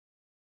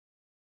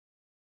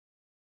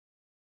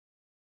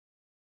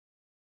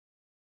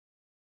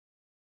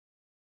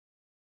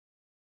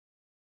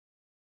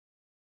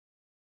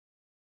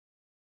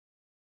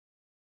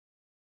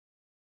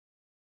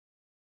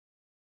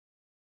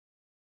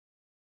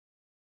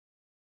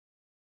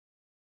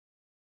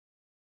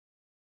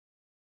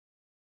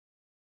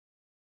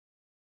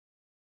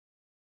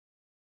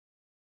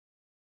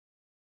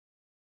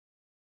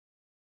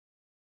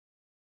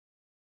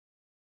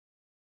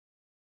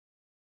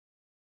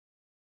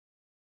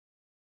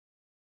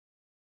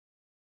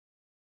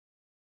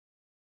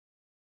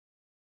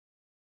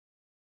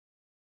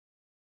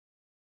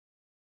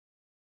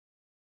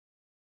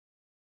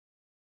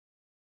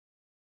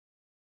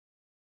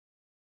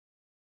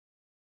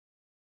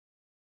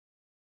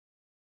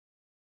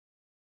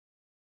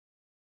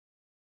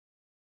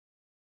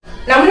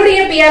நம்மளுடைய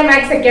PR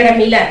Max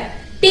Academy-ல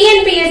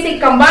TNPSC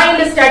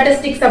Combined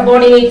Statistics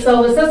Subordinate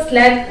Services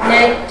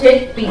NET, TET,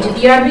 PG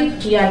TRB,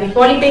 TRB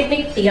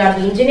Polytechnic, TRB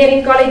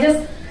Engineering Colleges,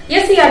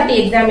 SCRT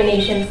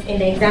examinations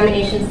இந்த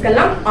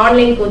examinationsக்கெல்லாம்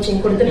online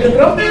coaching கொடுத்துட்டு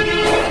இருக்கோம்.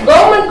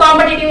 Government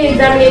competitive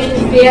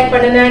examinations clear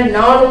பண்ணுன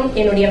நானும்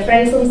என்னுடைய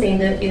ஃப்ரெண்ட்ஸும்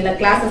சேர்ந்து இதுல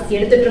கிளாसेस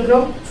எடுத்துட்டு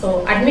இருக்கோம். சோ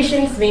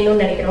அட்மிஷன்ஸ்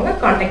வேணும்னு நினைக்கிறவங்க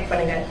कांटेक्ट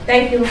பண்ணுங்க.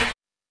 Thank you.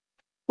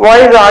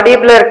 வாய்ஸ்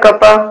ஆடியபிளா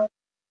இருக்காப்பா?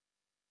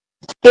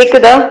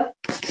 கேக்குதா?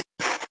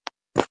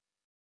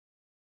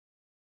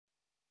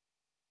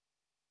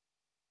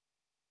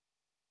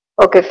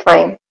 Okay,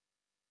 fine.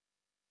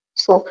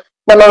 So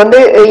நம்ம வந்து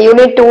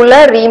யூனிட் 2ல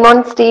Riemann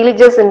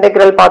Stieltjes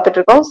integral பார்த்துட்டு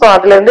இருக்கோம். சோ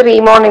அதுல இருந்து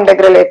Riemann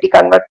integral எப்படி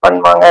கன்வெர்ட்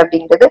பண்ணுவாங்க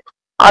அப்படிங்கிறது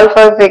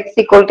ஆல்பா x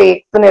ஈக்குவல் டு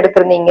எக்ஸ்ன்னு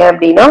எடுத்திருந்தீங்க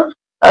அப்படின்னா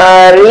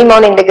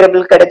Riemann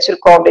integral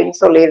கிடைச்சிருக்கும் அப்படின்னு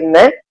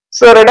சொல்லியிருந்தேன்.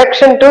 So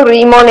reduction to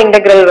Riemann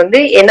integral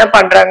வந்து என்ன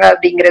பண்றாங்க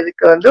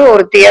அப்படிங்கிறதுக்கு வந்து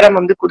ஒரு தியரம்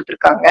வந்து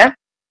கொடுத்துருக்காங்க.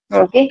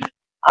 ஓகே,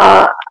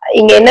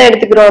 இங்க என்ன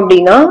எடுத்துக்கிறோம்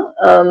அப்படின்னா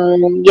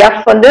f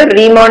வந்து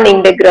Riemann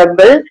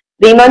integrable,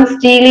 Riemann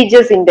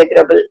Stieltjes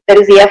integrable. That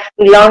is f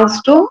belongs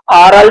to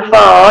R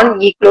alpha on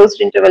E closed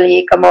interval a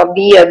comma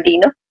b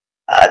அப்படின்னா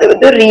அது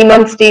வந்து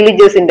Riemann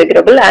Stieltjes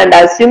integrable and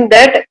assume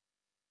that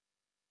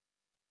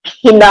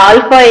in the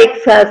alpha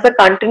x has a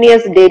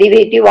continuous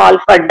derivative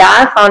alpha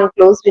dash on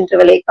closed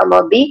interval a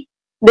comma b,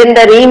 then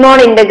the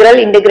Riemann integral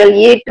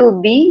a to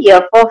b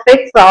f of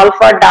x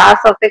alpha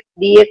dash of x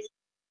dx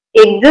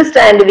exist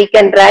and we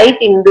can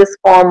write in this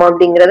form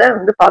அப்படிங்கறத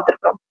வந்து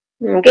பார்த்திருக்கோம்.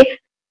 Okay,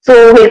 so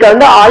உங்களுக்கு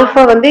வந்து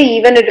alpha வந்து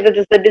even if it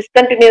is a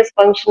discontinuous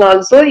function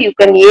also you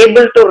can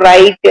able to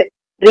write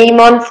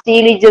Riemann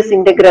Stieltjes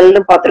integral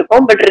னு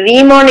பார்த்திருக்கோம். But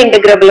Riemann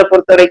integral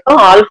பொறுத்த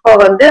வரைக்கும் alpha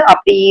வந்து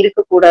அப்படி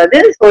இருக்க கூடாது.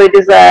 so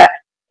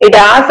it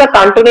has a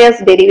continuous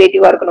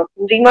derivative இருக்கணும்.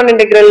 Riemann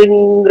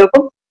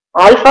integralங்கிறப்போ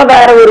ஆல்பா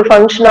வேற ஒரு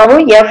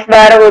ஃபங்க்ஷனாவும் எஃப்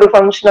வேற ஒரு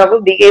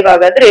ஃபங்க்ஷனாவும் பிஹேவ்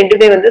ஆகாது.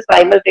 ரெண்டுமே வந்து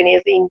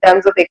சைமல்டேனியஸ் இன்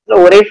டர்ம்ஸ் ஆஃப் எக்ஸ்ல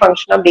ஒரே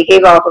ஃபங்க்ஷனா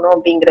பிஹேவ் ஆகணும்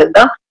அப்படிங்கிறது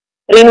தான்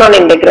Riemann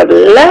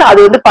integralல. அது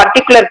வந்து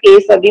பர்டிகுலர்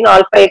கேஸ் அப்படின்னு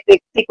alpha X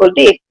X equal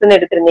to எக்ஸ்ன்னு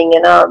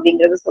எடுத்திருந்தீங்கன்னா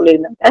அப்படிங்கறது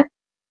சொல்லியிருந்தாங்க.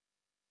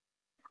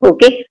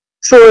 ஓகே,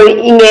 சோ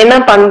இங்க என்ன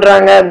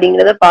பண்றாங்க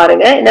அப்படிங்கறத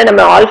பாருங்க. ஏன்னா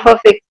நம்ம ஆல்பா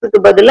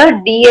எக்ஸுக்கு பதிலா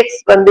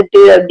டிஎக்ஸ்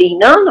வந்துட்டு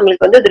அப்படின்னா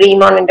நம்மளுக்கு வந்து அது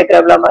Riemann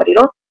integralா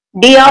மாறிடும்.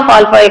 டி ஆஃப்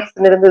ஆல்பா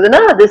எக்ஸ்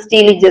இருந்ததுன்னா அது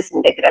Stieltjes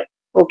integral.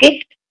 ஓகே,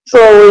 சோ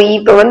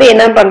இப்ப வந்து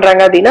என்ன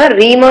பண்றாங்க அப்படின்னா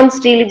Riemann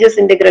Stieltjes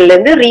integral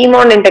இருந்து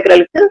Riemann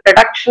integralக்கு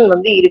ரிடக்ஷன்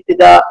வந்து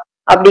இருக்குதா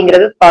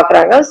அப்படிங்கறது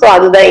பாக்குறாங்க. சோ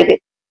அதுதான் இது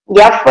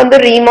f வந்து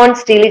Riemann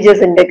Stieltjes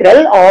integral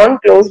on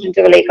closed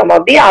interval a comma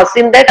b.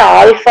 Assume that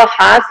alpha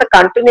has a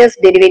continuous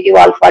derivative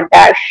alpha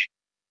dash.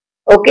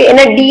 Okay,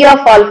 என்ன d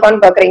of alpha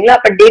ன்னு பாக்குறீங்களா?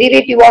 அப்ப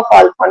derivative of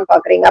alpha ன்னு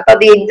பாக்குறீங்க. அப்ப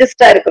அது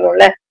எக்ஸிஸ்டா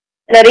இருக்கணும்ல.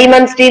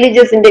 Riemann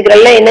Stieltjes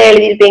integralல என்ன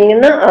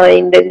எழுதிருப்பீங்கன்னா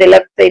இந்த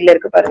லெஃப்ட் சைடுல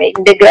இருக்கு பாருங்க,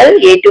 integral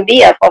a to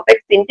b f of x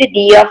into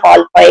d of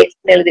alpha x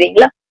ன்னு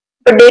எழுதுறீங்களா?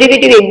 இப்ப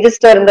டெரிவேட்டிவ்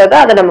எக்ஸிஸ்டா இருந்தா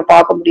தான் அதை நம்ம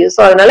பார்க்க முடியும்.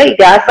 சோ அதனால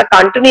it has a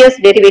continuous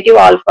derivative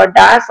alpha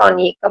dash on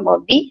a comma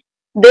b.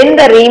 Then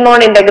the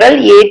Riemann integral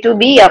a to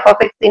b f of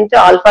x into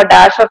alpha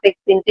dash of x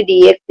into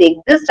dx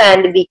exists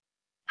and we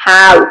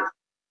have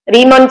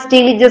Riemann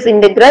Stieltjes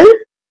integral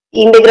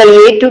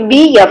a to b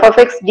f of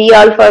x d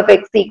alpha of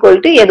x equal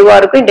to எதுவா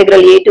இருக்கும்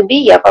integral a to b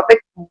f of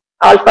x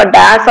alpha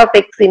dash of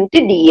x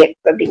into dx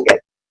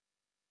அப்படிங்கிறது.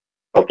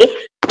 Okay,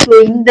 so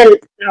இந்த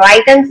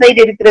right hand side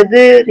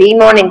இருக்கிறது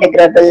Riemann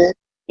integrable,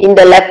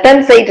 இந்த left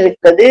hand side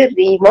இருக்கிறது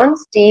Riemann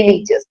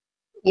Stieltjes.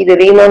 இது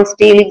Riemann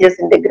Stieltjes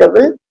integral,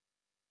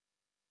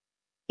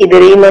 இது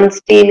Riemann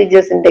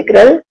Stieltjes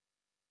integral,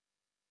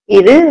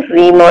 இது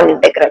Riemann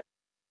integral.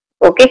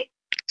 Okay,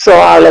 so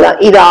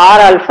அவ்வளவுதான். இது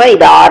ஆர் ஆல்பா,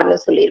 இது ஆர்னு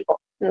சொல்லியிருக்கோம்.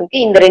 ஓகே,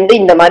 இந்த ரெண்டு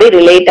இந்த மாதிரி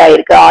ரிலேட்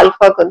ஆயிருக்கு.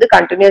 ஆல்பாக்கு வந்து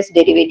கண்டினியூஸ்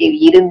டெரிவேட்டிவ்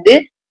இருந்து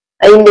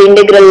இந்த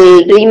integral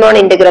Riemann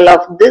integral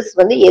of this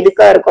வந்து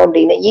எதுக்கா இருக்கும்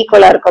அப்படின்னா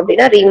ஈக்குவலா இருக்கும்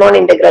அப்படின்னா Riemann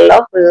integral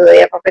of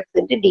f of x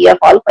into d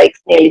of alpha x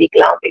ன்னு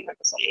எழுதிக்கலாம்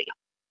அப்படின்னு சொல்லிடலாம்.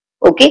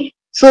 ஓகே,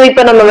 சோ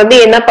இப்ப நம்ம வந்து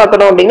என்ன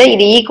பார்க்கணும் அப்படின்னா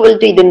இது ஈக்குவல்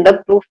டு இதுன்னு தான்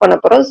ப்ரூவ் பண்ண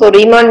போறோம். சோ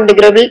Riemann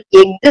integral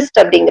எக்ஸிஸ்ட்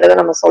அப்படிங்கறத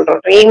நம்ம சொல்றோம்.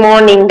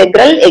 Riemann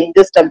integral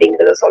எக்ஸிஸ்ட்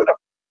அப்படிங்கறத சொல்றோம்.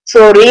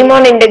 சோ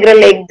Riemann integral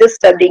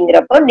எக்ஸிஸ்ட்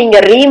அப்படிங்கிறப்போ நீங்க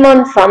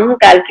Riemann sum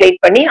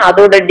கால்குலேட் பண்ணி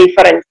அதோட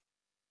டிஃபரன்ஸ்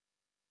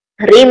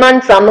Riemann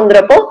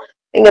sumங்கிறப்போ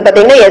இங்க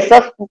பாத்தீங்கன்னா s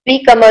of p,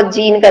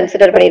 g ன்னு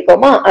கன்சிடர்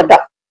பண்ணிருக்கோமா,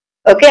 அதான்.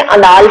 ஓகே,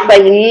 அந்த ஆல்பா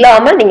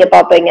இல்லாம நீங்க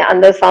பாப்பீங்க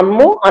அந்த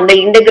சம்மும் அந்த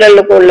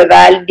இன்டெகிரலுக்கு உள்ள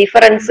வேல்யூ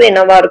டிஃபரன்ஸ்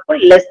என்னவா இருக்கும்,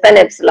 லெஸ் தென்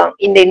எப்சிலான்.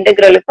 இந்த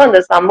இன்டெகிரலுக்கும் அந்த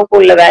சம்முக்கு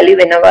உள்ள வேல்யூ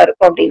என்னவா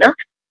இருக்கும் அப்படின்னா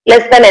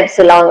லெஸ் தென்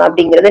எப்சிலான்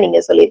அப்படிங்கறத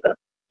நீங்க சொல்லிருக்கணும்.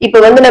 இப்ப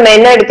வந்து நம்ம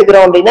என்ன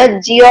எடுத்துக்கிறோம் அப்படின்னா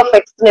g of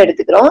x ன்னு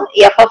எடுத்துக்கிறோம்,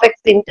 f of x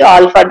into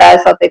alpha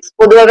dash of x.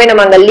 பொதுவாவே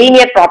நம்ம அந்த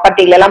லீனியர்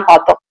ப்ராப்பர்ட்டில எல்லாம்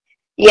பார்த்தோம்.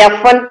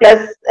 f1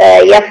 plus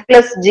f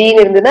plus g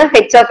இருந்ததுன்னா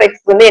h of x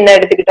வந்து என்ன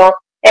எடுத்துக்கிட்டோம்,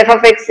 f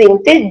of x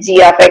into g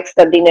of x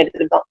அப்படின்னு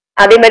எடுத்துக்கிட்டோம்.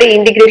 அதே மாதிரி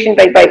இன்டிகிரேஷன்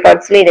பை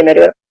பார்ட்ஸ்ல இதே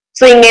மாதிரி வரும்.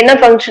 சோ இங்க என்ன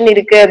ஃபங்க்ஷன்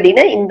இருக்கு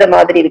அப்படின்னா இந்த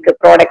மாதிரி இருக்கு,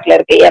 ப்ராடக்ட்ல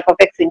இருக்கு f of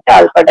x into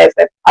alpha dash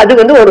of x. அது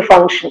வந்து ஒரு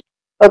ஃபங்க்ஷன்.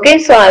 ஓகே,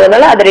 சோ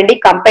அதனால அதை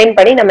ரெண்டையும் கம்பைன்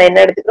பண்ணி நம்ம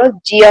என்ன எடுத்துக்கிறோம்,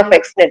 g of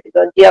x ன்னு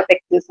எடுத்துக்கிறோம். g of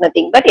x is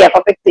nothing but f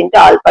of x into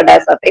alpha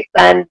dash of x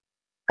and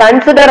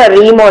consider a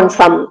Riemann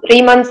sum.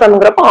 Riemann sum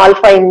grappa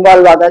alpha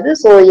involve ஆகாது.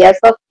 So S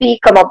of P,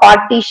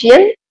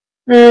 partition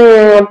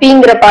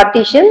Pங்கிற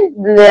partition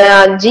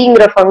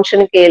Gங்கிற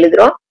ஃபங்க்ஷனுக்கு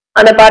எழுதுறோம்.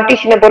 அந்த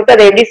பார்ட்டிஷனை பொறுத்து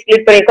அதை எப்படி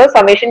split பண்ணிருக்கோம்?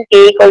 Summation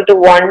K equal to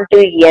 1 to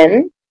N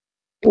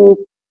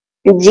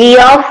G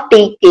of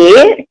TK.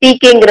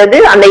 TKங்கிறது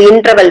அந்த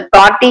interval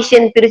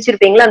partition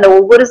பிரிச்சிருப்பீங்களா, அந்த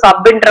ஒவ்வொரு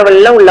சப்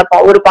இன்டர்வல்ல உள்ள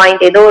ஒரு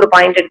பாயிண்ட், ஏதோ ஒரு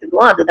பாயிண்ட்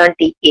எடுத்துக்குவோம், அதுதான்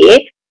TK.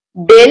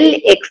 டெல்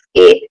XK,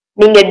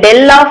 நீங்க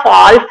டெல் ஆஃப்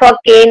ஆல்பா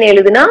கேன்னு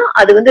எழுதுனா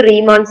அது வந்து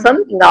ரீமான் சம்.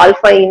 இங்க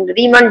ஆல்பா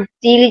ரீமான்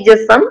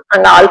ஸ்டீலிஜஸ் சம்,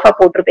 அங்க ஆல்பா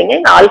போட்டிருப்பீங்க,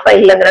 இங்க ஆல்பா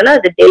இல்லங்கிறனால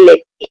அது டெல்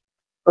XK.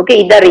 ஓகே,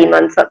 இதான்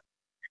ரீமான் சம்.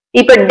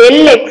 இப்ப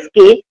டெல் XK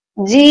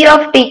G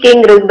of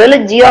TKங்கிறது பதிலா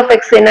G of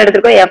X என்ன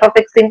எடுத்திருக்கோம்? F of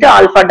X into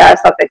alpha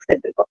dash of X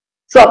எடுத்திருக்கோம்.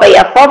 So அப்ப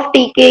F of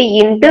TK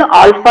into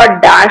alpha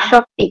dash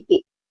of TK.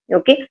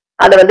 Okay,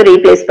 அதை வந்து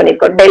ரீப்ளேஸ்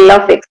பண்ணிருக்கோம் del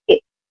of XK.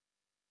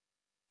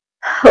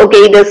 ஓகே,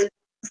 இதை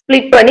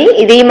ஸ்பிளிட் பண்ணி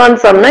ரீமான்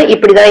சம்னா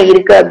இப்படிதான்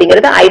இருக்கு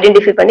அப்படிங்கறத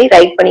ஐடென்டிஃபை பண்ணி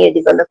ரைட் பண்ணி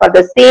எழுதிக்கணும். For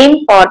the same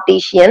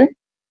partition,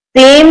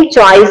 same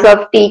choice of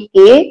TK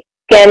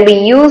can be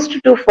used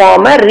to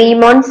form a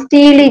Riemann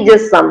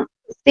Stieltjes sum.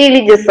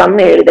 Stieltjes sum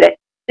எழுதுறேன்.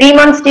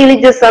 Riemann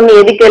Stieltjes sum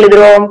எதுக்கு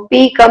எழுதுறோம்?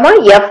 P,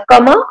 F,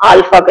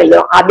 alpha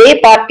எழுதுறோம். அதே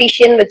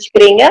பார்ட்டிஷன்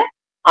வச்சுக்கிறீங்க,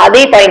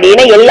 அதே பாயிண்ட்.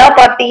 ஏன்னா எல்லா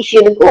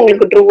பார்ட்டிஷனுக்கும்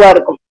உங்களுக்கு ட்ரூவா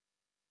இருக்கும்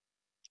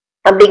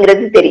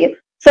அப்படிங்கிறது தெரியும்.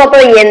 சோ அப்ப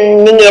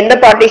நீங்க எந்த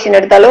பார்ட்டிஷன்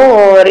எடுத்தாலும்,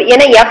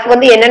 ஏன்னா F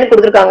வந்து என்னன்னு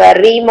கொடுத்திருக்காங்க?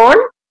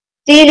 Riemann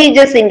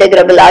ஸ்டீலிஜஸ்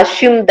integrable.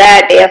 Assume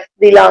that F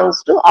belongs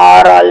to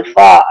R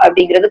alpha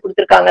அப்படிங்கிறது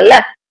கொடுத்திருக்காங்கல்ல.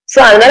 சோ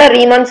அதனால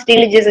ரீமான்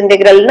ஸ்டீலிஜஸ்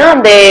இன்டகிரல்னா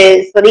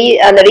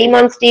அந்த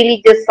ரீமான்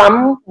ஸ்டீலிஜஸ் சம்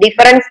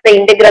டிஃபரன்ஸ் த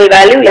integral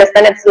value less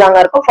than epsilon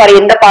இருக்கும் ஃபார்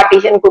எந்த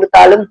பார்ட்டிஷன்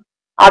கொடுத்தாலும்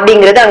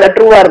அப்படிங்கிறது அங்க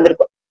ட்ரூவா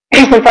இருந்திருக்கும்.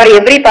 For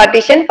every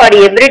partition, for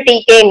every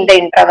TK in the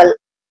interval.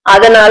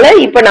 அதனால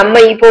இப்ப நம்ம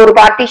இப்போ ஒரு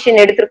பார்ட்டிஷன்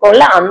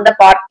எடுத்திருக்கோம்ல, அந்த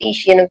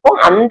பார்ட்டிஷனுக்கும்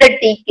அந்த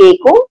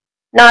TKக்கும்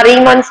நான்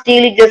ரீமான்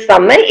ஸ்டீலிஜஸ்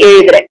சம்ம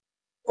எழுதுறேன்.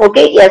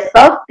 Okay, S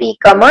of P,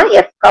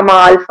 F,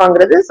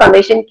 alphaங்கிறது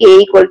summation K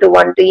equal to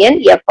 1 to N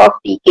F of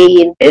TK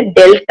into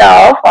delta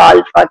of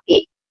alpha K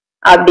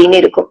அப்படின்னு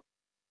இருக்கும்.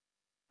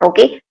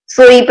 ஓகே,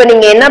 சோ இப்ப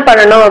நீங்க என்ன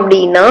பண்ணணும்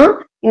அப்படின்னா,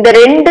 இந்த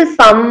ரெண்டு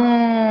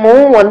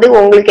சம்மும் வந்து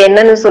உங்களுக்கு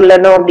என்னன்னு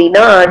சொல்லணும்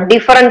அப்படின்னா,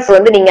 டிஃபரன்ஸ்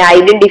வந்து நீங்க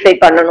ஐடென்டிஃபை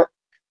பண்ணணும்.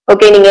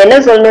 ஓகே, நீங்க என்ன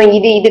சொல்லணும்?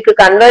 இதுக்கு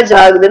கன்வர்ஜ்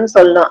ஆகுதுன்னு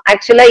சொல்லணும்.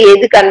 ஆக்சுவலா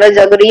எது கன்வர்ஜ்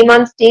ஆகும்?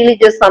 ரீமான்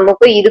ஸ்டீலிஜஸ்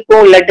சம்முக்கும்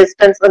இதுக்கும் உள்ள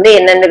டிஸ்டன்ஸ் வந்து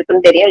என்னன்னு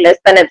இருக்குன்னு தெரியும்,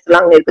 லெஸ் than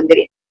எப்சிலான் இருக்குன்னு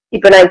தெரியும்.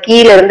 இப்ப நான்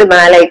கீழ இருந்து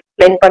மேல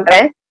எக்ஸ்பிளைன்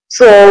பண்றேன்.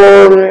 சோ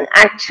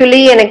ஆக்சுவலி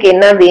எனக்கு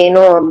என்ன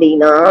வேணும்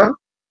அப்படின்னா,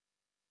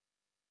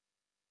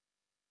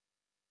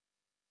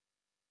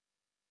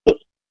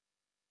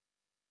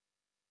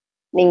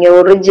 நீங்க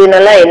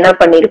ஒரிஜினலா என்ன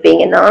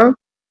பண்ணிருப்பீங்கன்னா,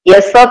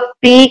 S of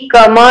P,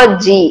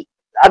 G,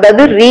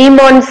 அதாவது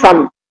Riemann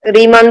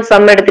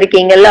some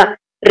எடுத்திருக்கீங்கல்ல,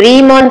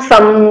 Riemann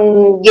some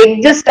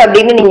exist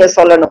அப்படின்னு நீங்க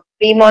சொல்லணும்.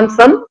 ரீமான்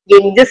சம்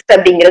எக்ஸிஸ்ட்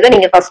அப்படிங்கறத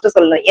நீங்க ஃபர்ஸ்ட்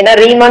சொல்லணும். ஏன்னா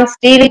ரீமான்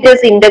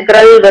ஸ்டீலிஜஸ்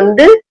இன்டகிரல்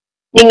வந்து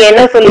நீங்க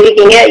என்ன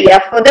சொல்லிருக்கீங்க?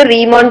 F வந்து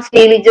ரீமான்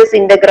ஸ்டீலிஜஸ்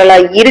இன்டகிரலா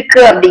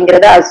இருக்கு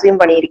அப்படிங்கறத அஸ்யூம்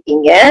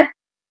பண்ணிருக்கீங்க.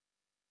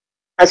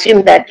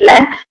 அஸ்யூம் தட்ல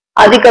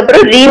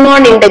அதுக்கப்புறம்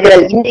ரீமான்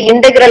இன்டகிரல், இந்த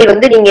இன்டகிரல்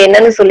வந்து நீங்க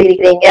என்னன்னு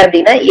சொல்லிருக்கீங்க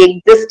அப்படின்னா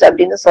எக்ஸிஸ்ட்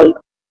அப்படின்னு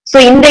சொல்லணும். சோ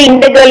இந்த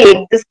இன்டகிரல்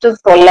எக்ஸிஸ்ட்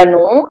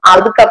சொல்லணும்.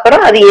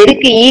 அதுக்கப்புறம் அது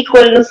எதுக்கு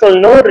ஈக்குவல்னு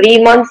சொல்லணும்?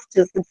 ரீமான்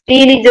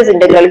ஸ்டீலிஜஸ்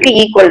இன்டகிரலுக்கு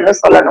ஈக்குவல்னு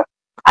சொல்லணும்.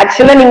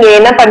 ஆக்சுவலா நீங்க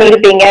என்ன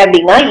பண்ணிருப்பீங்க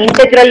அப்படின்னா,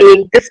 இன்டகிரல்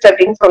எக்ஸிஸ்ட்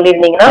அப்படின்னு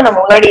சொல்லியிருந்தீங்கன்னா, நான்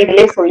முன்னாடி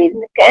இதுலயே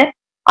சொல்லியிருந்திருக்கேன்,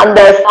 அந்த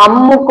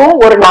சம்முக்கும்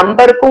ஒரு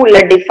நம்பருக்கும் உள்ள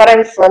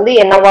டிஃபரன்ஸ் வந்து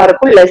என்னவா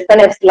இருக்கும்? Less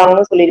than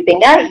எப்சிலான்னு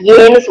சொல்லியிருப்பீங்க.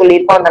 ஏன்னு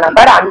சொல்லியிருப்போம் அந்த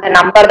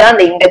நம்பர் தான்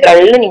அந்த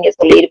இன்டகிரல்னு நீங்க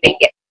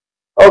சொல்லியிருப்பீங்க.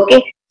 ஓகே,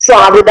 சோ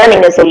அதுதான்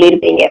நீங்க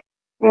சொல்லியிருப்பீங்க.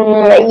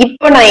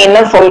 இப்ப நான் என்ன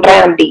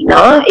சொல்றேன் அப்படின்னா,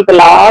 இப்ப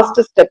லாஸ்ட்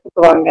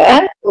ஸ்டெப்புக்கு வாங்க.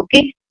 ஓகே,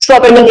 சோ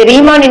அப்ப நீங்க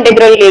ரீமான்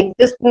இன்டகிரல்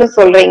எக்ஸிஸ்ட்னு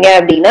சொல்றீங்க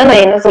அப்படின்னா,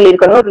 நான் என்ன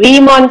சொல்லிருக்கணும்?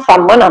 ரீமான்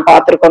சம்ம நான்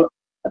பாத்திருக்கணும்.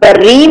 அப்ப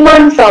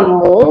ரீமான்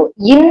சம்மும்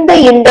இந்த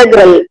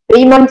இன்டகிரல்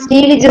ரீமான்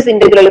ஸ்டீலிஜஸ்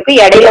இன்டகிரலுக்கு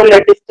இடையில உள்ள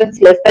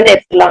டிஸ்டன்ஸ் லெஸ் than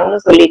எப்சிலான்னு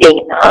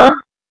சொல்லிட்டீங்கன்னா,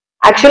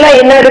 ஆக்சுவலா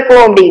என்ன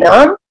இருக்கும் அப்படின்னா,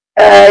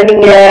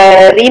 நீங்க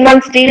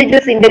ரீமான்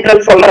ஸ்டீலிஜஸ்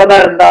இன்டகிரல் சொல்றதா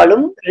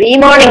இருந்தாலும்,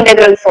 ரீமான்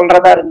இன்டகிரல்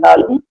சொல்றதா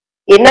இருந்தாலும்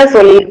என்ன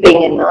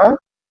சொல்லிருப்பீங்கன்னா,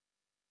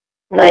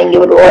 நான் இங்க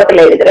ஒரு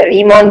ஓரத்துல எழுதுறேன்.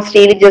 ரீமான்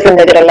ஸ்டீலிஜஸ்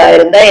இன்டகிரலா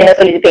இருந்தா என்ன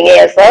சொல்லிருப்பீங்க?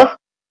 S of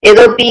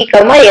ஏதோ P,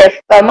 F,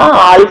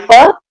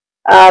 alpha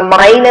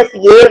minus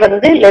A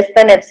வந்து லெஸ்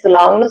than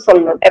எப்சிலான்னு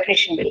சொல்லணும்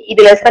டெஃபினிஷன் படி.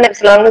 இது லெஸ் than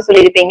எப்சிலான்னு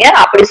சொல்லிருப்பீங்க.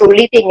 அப்படி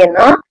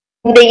சொல்லிட்டீங்கன்னா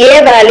இந்த A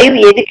வேல்யூ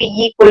எதுக்கு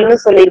ஈக்குவல்னு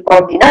சொல்லிருப்போம்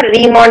அப்படின்னா,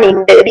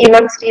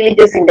 Riemann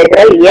ஸ்டீலிஜஸ்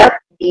integral F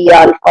D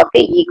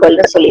ஆல்பாக்கு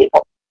ஈக்குவல்னு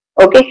சொல்லிருப்போம்.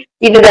 Okay,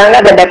 இதுதாங்க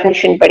அந்த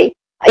டெஃபினிஷன் படி.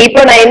 இப்போ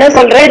நான் என்ன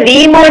சொல்றேன்?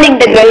 Riemann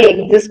integral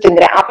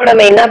எக்ஸிஸ்ட்ங்கிறேன். அப்ப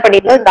நம்ம என்ன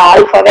பண்ணிட்டோம்? இந்த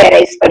ஆல்பாவை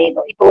எரைஸ்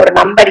பண்ணிட்டோம். இப்போ ஒரு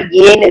நம்பர்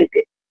ஏன்னு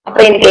இருக்கு. அப்ப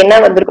எனக்கு என்ன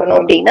வந்திருக்கணும்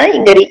அப்படின்னா,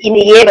 இந்த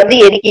A வந்து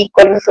எதுக்கு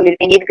ஈக்குவல்னு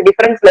சொல்லிருப்பீங்க. இதுக்கு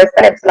டிஃபரன்ஸ் லெஸ்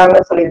than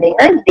எப்சிலான்னு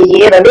சொல்லிருந்தீங்கன்னா, இந்த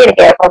A வந்து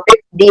எனக்கு F of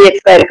X dx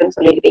தான் இருக்குன்னு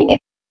சொல்லிருப்பீங்க.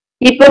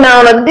 இப்போ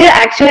நான் வந்து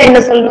ஆக்சுவலா என்ன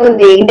சொல்லணும்?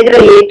 இந்த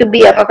integral A to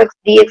B F of X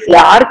dx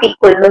யாருக்கு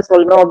ஈக்குவல்னு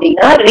சொல்லணும்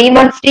அப்படின்னா,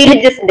 ரீமான்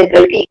ஸ்டீலிஜஸ்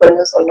இன்டகிரலுக்கு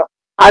ஈக்குவல்னு சொல்லணும்.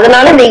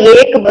 அதனால இந்த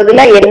ஏக்கு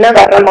பதிலா என்ன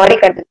வர்ற மாதிரி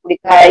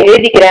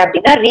எழுதிக்கிறேன்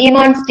அப்படின்னா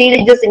ரீமான்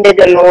ஸ்டீல்ஜஸ்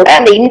இன்டெகிரலோட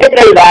அந்த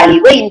இன்டெகிரல்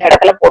வேல்யூவை இந்த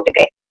இடத்துல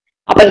போட்டுக்கிறேன்.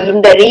 அப்ப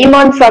இந்த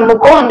ரீமான்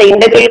சம்முக்கும் அந்த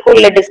இன்டெகிரலுக்கும்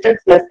உள்ள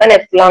டிஸ்டன்ஸ் லெஸ் தன்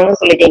எப்சிலான்னு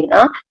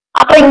சொல்லிட்டீங்கன்னா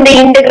அப்ப இந்த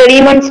integral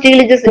Riemann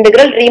Stieltjes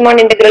integral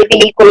Riemann இன்டெகிரலுக்கு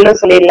ஈக்குவல்னு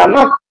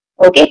சொல்லிடலாமா?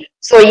 ஓகே,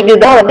 சோ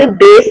இதுதான் வந்து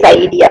பேஸ்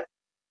ஐடியா.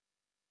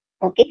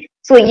 ஓகே,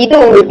 சோ இது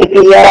உங்களுக்கு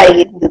கிளியரா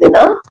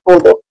இருந்ததுன்னா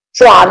போதும்.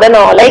 சோ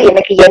அதனால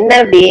எனக்கு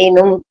என்ன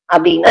வேணும்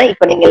அப்படின்னா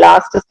இப்ப நீங்க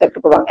லாஸ்ட்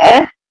ஸ்டெப்புக்கு வாங்க.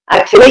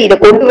 ஆக்சுவலா இதை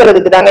கொண்டு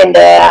வர்றதுக்கு தாங்க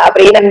இந்த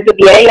அப்புறம் எனக்கு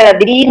இடையில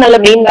திடீர்னு நல்ல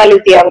மீன் வேல்யூ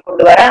தியரம்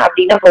கொண்டு வரேன்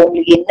அப்படின்னா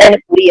உங்களுக்கு என்னன்னு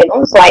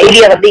புரியணும். சோ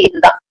ஐடியா வந்து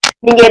இதுதான்.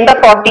 நீங்க எந்த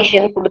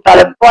பார்ட்டிஷன்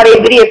கொடுத்தாலும் for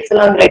every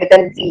epsilon greater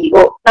than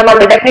 0 நம்ம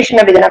அந்த டெஃபினிஷன்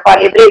அப்படிதானே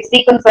ஃபார் எவ்ரி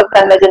சீக்வன்ஸ் ஆஃப்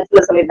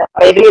கன்வர்ஜென்ஸ்ல சொல்லிருந்தேன்.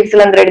 For every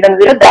epsilon greater than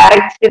 0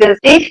 direct to the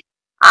stage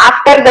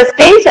after the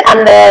stage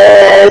அந்த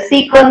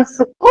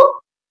சீக்வன்ஸுக்கும்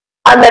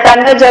அந்த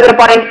கன்வெர்ஜ் ஆகிற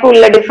பாயிண்ட்க்கு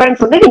உள்ள டிஃபரன்ஸ்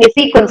வந்து நீங்க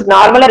சீக்வன்ஸ்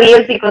நார்மலா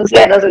ரியல் சீக்வன்ஸ்ல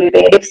என்ன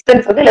சொல்லிருப்பீங்க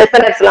டிஸ்டன்ஸ் வந்து லெஸ்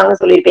தன்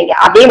எப்சிலான் சொல்லிருப்பீங்க.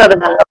 அதே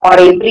மாதிரி தாங்க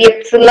for every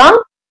epsilon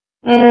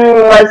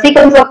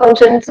sequence of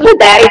ஃபங்க்ஷன்ஸ்ல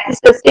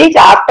direct stage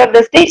after the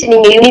stage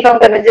நீங்க யூனிஃபார்ம்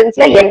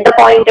கன்வர்ஜென்ஸ்ல எந்த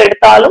பாயிண்ட்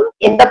எடுத்தாலும்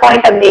எந்த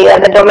பாயிண்ட்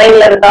அந்த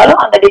டொமைன்ல இருந்தாலும்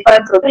அந்த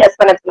டிஃபரன்ஸ் வந்து லெஸ்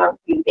தன் எப்சிலான்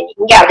சொல்லிருப்பீங்க.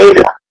 இங்க அதே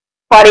தான்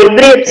ஃபார்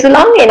எவ்ரி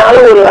எப்சிலான் என்னால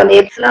ஒரு அந்த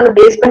எப்சிலான்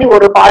பேஸ் பண்ணி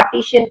ஒரு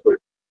partition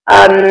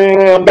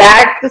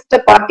direct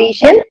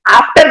partition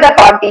after the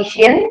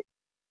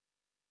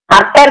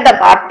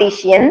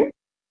partition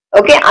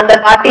okay அந்த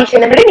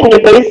பார்ட்டிஷனை விட நீங்க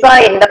பெருசா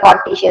எந்த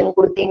பார்ட்டிஷன்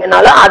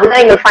கொடுத்தீங்கன்னாலும்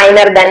அதுதான் இங்க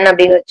ஃபைனர் தென்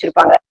அப்படின்னு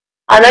வச்சிருப்பாங்க.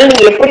 அதனால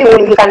நீங்க எப்படி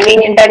உங்களுக்கு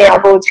கன்வீனியன்டா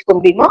ஞாபகம் வச்சுக்க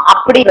முடியுமோ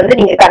அப்படி வந்து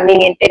நீங்க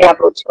கன்வீனியன்டா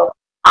ஞாபகம் வச்சுக்கோங்க.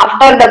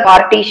 ஆஃப்டர் த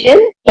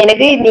பார்ட்டிஷன்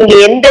எனக்கு நீங்க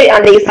எந்த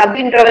அந்த சப்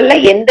இன்டர்வல்ல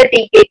எந்த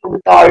டிகே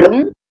கொடுத்தாலும்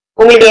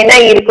உங்களுக்கு என்ன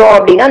இருக்கும்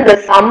அப்படின்னா அந்த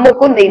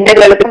சம்முக்கும் இந்த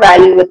இன்டர்வலுக்கும்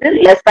வேல்யூ வந்து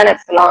லெஸ் தன்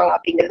எப்சிலான்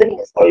அப்படிங்கறது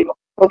நீங்க சொல்லணும்.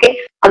 ஓகே,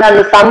 அது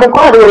அந்த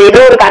சம்முக்கும் அது ஒரு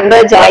ஏதோ ஒரு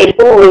கன்வெர்ஜ்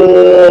ஆயிருக்கும் ஒரு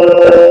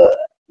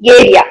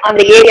ஏரியா அந்த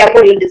ஏரியாவுக்கு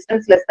ஒரு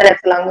டிஸ்டன்ஸ் லெஸ் தன்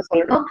எப்சிலான்னு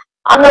சொல்லணும்.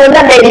 அங்க வந்து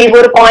அந்த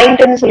ஒரு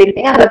பாயிண்ட்னு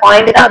சொல்லிருப்பீங்க. அந்த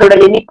பாயிண்ட் தான் அதோட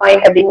லிமிட்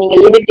பாயிண்ட் அப்படின்னு நீங்க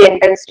லிமிட்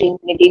என்ட்ரன்ஸ் டு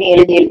இன்ஃபினிட்டின்னு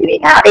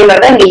எழுதுவீங்க. அதே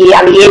மாதிரிதான்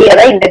அந்த ஏரியா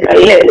தான்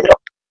இன்டெகிரல்ல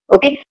எழுதுறோம்.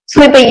 ஓகே, சோ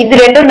இப்ப இது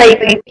ரெண்டும் நான்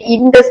இப்ப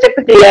இந்த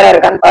ஸ்டெப் கிளியரா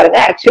இருக்கான்னு பாருங்க.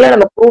 ஆக்சுவலா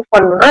நம்ம ப்ரூவ்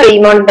பண்ணணும்னா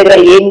ரீமான்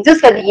இன்டெகிரல்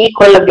எக்ஸிஸ்ட் அது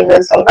ஈக்குவல்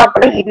அப்படிங்கறது சொன்னா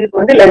அப்படின்னா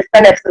இதுக்கு வந்து லெஸ்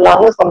தன்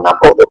எப்சிலான்னு சொன்னா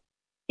போதும்.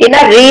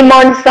 ஏன்னா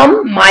ரீமான் சம்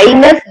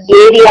மைனஸ்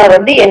ஏரியா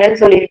வந்து என்னன்னு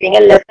சொல்லிருப்பீங்க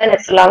லெஸ் தன்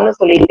எப்சிலான்னு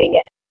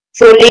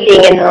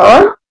சொல்லிட்டீங்கன்னா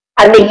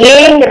அந்த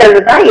ஏங்கிறது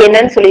தான்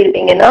என்னன்னு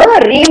சொல்லிருப்பீங்கன்னா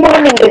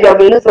ரீமான்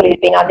இன்டெகிரபிள்னு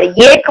சொல்லிருப்பீங்க. அந்த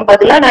ஏக்கு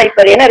பதிலா நான்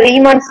இப்ப ஏன்னா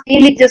ரீமான்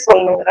ஸ்டீல்ஜஸ்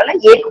சொல்லணுங்கிறனால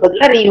ஏக்கு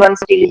பதிலா ரீமான்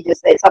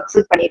ஸ்டீல்ஜஸ்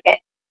சப்ஸ்டிட்யூட் பண்ணிருக்கேன்.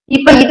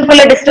 இப்ப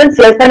இதுக்குள்ள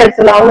டிஸ்டன்ஸ் லெஸ் தன்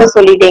எப்சிலான்னு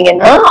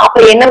சொல்லிட்டீங்கன்னா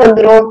அப்ப என்ன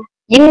வந்துரும்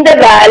இந்த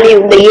வேல்யூ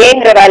இந்த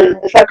ஏங்கிற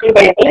வேல்யூ சர்க்கிள்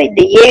பண்ணிக்கல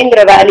இந்த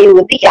ஏங்கிற வேல்யூ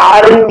வந்து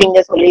யாருன்னு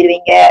நீங்க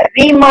சொல்லிடுவீங்க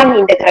Riemann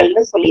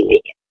இன்டெகிரல்னு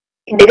சொல்லிடுவீங்க.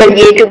 Integral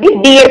A to be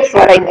dx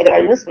வர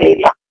இன்டெகிரல்னு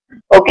சொல்லிடலாம்.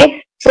 ஓகே,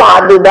 சோ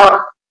அதுதான்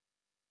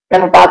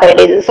நம்ம பார்க்க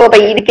வேண்டியது. சோ இப்ப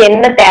இதுக்கு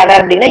என்ன தேவை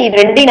அப்படின்னா இது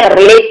ரெண்டையும் நான்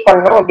ரிலேட்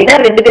பண்ணணும் அப்படின்னா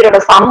ரெண்டு பேரோட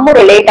சம்மு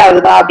ரிலேட்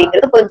ஆகுதா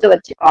அப்படிங்கறது கொஞ்சம்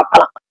வச்சு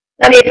பார்க்கலாம்.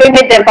 நம்ம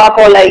எப்பயுமே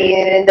பார்ப்போம்ல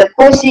இந்த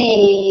கோஷி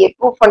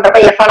ப்ரூவ்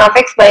பண்றப்ப f1 of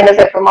x minus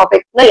f1 of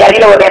x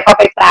இடையில ஒரு f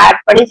of x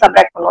ஆட் பண்ணி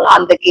சப்ராக்ட் பண்ணுவோம்ல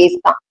அந்த கேஸ்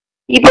தான்.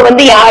 இப்ப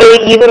வந்து யாரு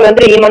இவர்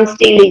வந்து ரீமன்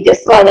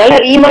ஸ்டீல்ஜஸ்.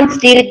 அதனால ரீமன்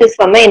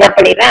ஸ்டீல்ஜஸ் வந்து என்ன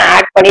பண்ணிடுறேன்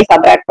ஆட் பண்ணி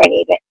சப்ராக்ட்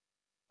பண்ணிடுறேன்.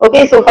 ஓகே,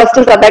 சோ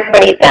ஃபர்ஸ்ட் சப்ராக்ட்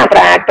பண்ணிருக்கேன்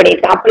அப்புறம் ஆட்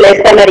பண்ணிருக்கேன். அப்ப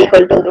less than or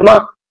equal to வந்துருமா?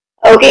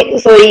 ஓகே,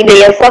 சோ இந்த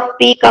எஸ் ஆஃப்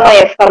பி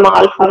எஃப்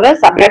ஆல்பாவை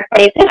சப்ராக்ட்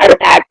பண்ணிட்டு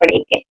அடுத்து ஆட்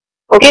பண்ணிருக்கேன்.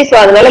 ஓகே, சோ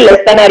அதனால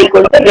less than or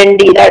equal to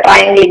ரெண்டு இதா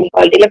ட்ரையாங்கிள்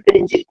இன்இக்வாலிட்டில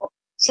பிரிஞ்சிருக்கும்.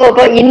 சோ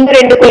அப்போ இந்த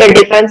ரெண்டுக்குள்ள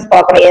டிஃபரன்ஸ்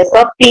பார்க்கணும். எஸ்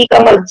ஆஃப் பி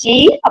ஜி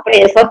அப்புறம்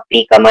yes of P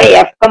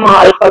F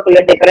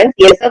ஆல்பாக்குள்ள difference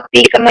yes of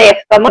P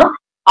F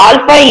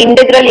alpha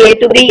integral A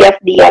to P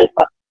F D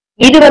alpha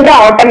இது வந்து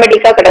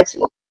ஆட்டோமேட்டிக்கா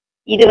கிடைச்சிடும்.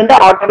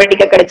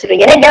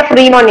 ஏன்னா எஃப்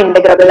ரீமான்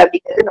இன்டெகிரபிள்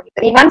அப்படிங்கிறது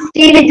நமக்கு ரீமான்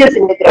ஸ்டீல்ஜஸ்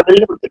இன்டெகிரபிள்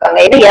கொடுத்துருக்காங்க.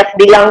 ஏன்னா எஃப்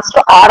பிலாங்ஸ்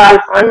டு ஆர்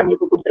ஆல்பான்னு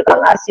நமக்கு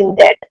கொடுத்துருக்காங்க. அஸ்யூம்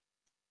தட்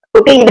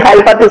ஓகே இது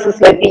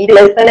ஹைபோதசிஸ்ல இருக்கு. இது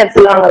லெஸ் தன்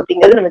எப்சிலான்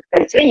அப்படிங்கிறது நமக்கு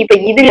கிடைச்சிடும். இப்ப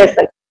இது லெஸ்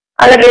தன்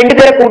அதுல ரெண்டு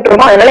பேரை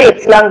கூட்டுறோமோ அதனால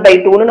எப்சிலான் பை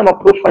 2ன்னு நம்ம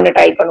ப்ரூஃப் பண்ண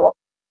ட்ரை பண்ணுவோம்.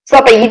 சோ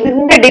அப்ப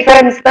இந்த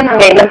டிஃபரன்ஸ் தான்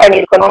நம்ம என்ன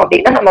பண்ணிருக்கணும்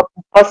அப்படின்னா நம்ம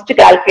ஃபர்ஸ்ட்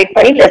கால்குலேட்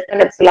பண்ணி லெஸ்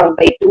தன் எப்சிலான்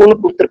பை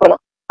 2ன்னு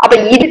கொடுத்துருக்கணும். அப்ப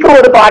இதுக்கு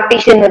ஒரு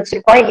பார்ட்டிஷன்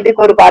வச்சிருப்பான்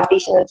இதுக்கு ஒரு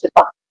பார்ட்டிஷன்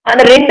வச்சிருப்பான்.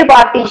 அந்த ரெண்டு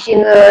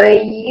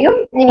பார்ட்டிஷனையும்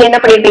நீங்க என்ன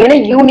பண்ணிருப்பீங்கன்னா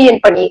யூனியன்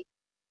பண்ணி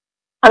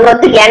அங்க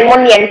வந்து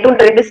N1 N2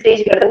 ரெண்டு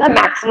ஸ்டேஜ் இருந்தா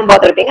மேக்ஸிமம்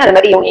பார்த்துருப்பீங்க. அது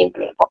மாதிரி யூனியன்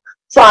பண்ணிருப்போம்.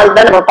 சோ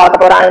அதுதான் நம்ம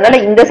பார்க்க போறோம். அதனால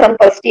இந்த சம்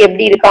ஃபர்ஸ்ட்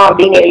எப்படி இருக்கா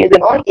அப்படின்னு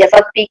எழுதணும். எஸ்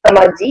ஆஃப் பி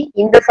ஜி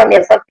இந்த some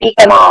yes of P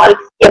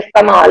F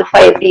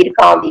alpha எப்படி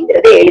இருக்கா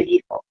அப்படிங்கறத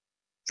எழுதியிருக்கோம்.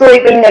 சோ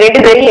இப்ப இந்த ரெண்டு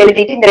பேரையும்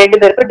எழுதிட்டு இந்த ரெண்டு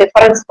பேருக்கும்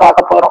டிஃபரன்ஸ்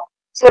பார்க்க போறோம்.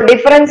 சோ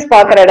டிஃபரன்ஸ்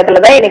பாக்குற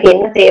இடத்துலதான் எனக்கு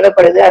என்ன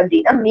தேவைப்படுது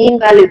அப்படின்னா மீன்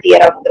வேல்யூ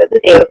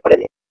தியரம்ங்கிறது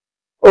தேவைப்படுது.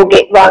 ஓகே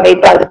வாங்க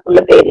இப்ப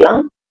அதுக்குள்ள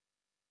போயிடலாம்.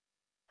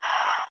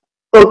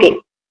 ஓகே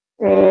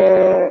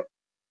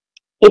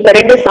இப்ப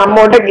ரெண்டு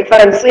சம்மோட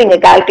டிஃபரன்ஸும் இங்க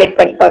கால்குலேட்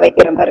பண்ணி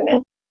வைக்கிறேன் பாருங்க.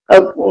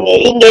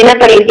 இங்க என்ன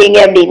பண்ணிருக்கீங்க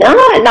அப்படின்னா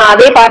நான்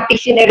அதே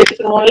பார்ட்டிஷன்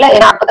எடுத்துக்கணும்ல.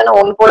 ஏன்னா அப்பதானே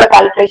ஒன்னு போல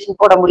கால்குலேஷன்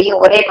போட முடியும்.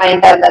 ஒரே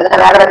பாயிண்டா இருந்தா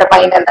வேற வேற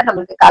பாயிண்டா இருந்தா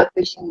நம்மளுக்கு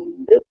கால்குலேஷன்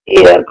வந்து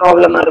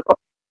ப்ராப்ளமா இருக்கும்.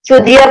 சோ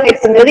ஜி ஆஃப்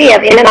எக்ஸ்ங்கிறது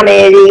என்ன நம்ம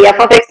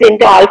F of X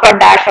into alpha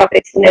dash of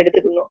எக்ஸ்ன்னு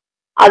எடுத்துக்கணும்.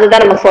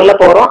 அதுதான் நம்ம சொல்ல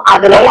போறோம்.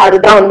 அதனால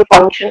அதுதான் வந்து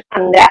ஃபங்க்ஷன்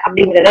அங்க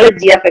அப்படிங்கறதுனால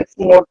g of x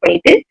நோட்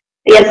பண்ணிட்டு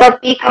s of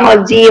p,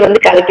 g வந்து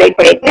கால்குலேட்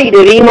பண்ணிட்டு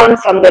இது ரீமான்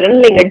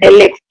சம்மர்னு இங்க del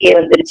xk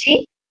வந்துருச்சு.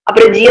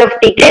 அப்புறம் g of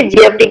tk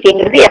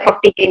f of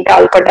tk into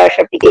alpha dash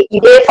of tk.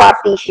 இதே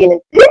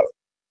பார்ட்டிஷியனுக்கு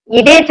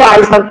இதே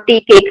choice of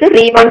tk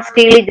Riemann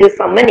Stieltjes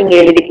சம்ம நீங்க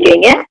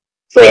எழுதிக்கிறீங்க.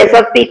 So s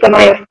of p,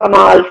 f,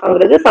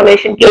 alphaங்கிறது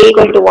summation k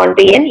equal to 1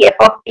 to n f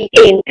of tk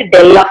into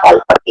del of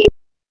alpha k.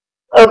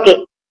 Okay.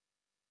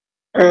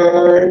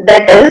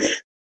 That is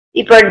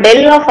இப்ப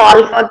del of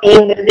alpha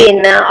kங்கிறது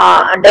என்ன?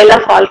 del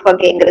of alpha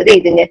kங்கிறது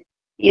இதுங்க.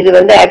 இது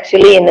வந்து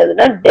actually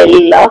என்னதுன்னா del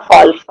of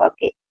alpha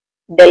k.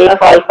 del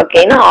of alpha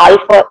k னா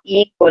alpha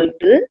equal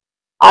to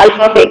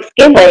alpha of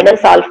xk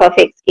minus alpha of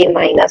xk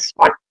minus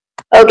 1.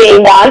 Okay,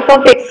 இந்த alpha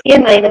of xk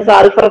minus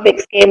alpha of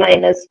xk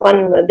minus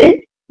 1 வந்து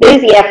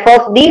is f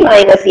of b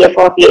minus f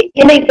of a.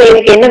 ஏன்னா இப்ப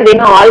எனக்கு என்ன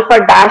வேணும்? alpha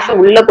dash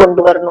உள்ள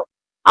கொண்டு வரணும்.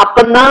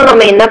 அப்பதான்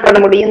நம்ம என்ன பண்ண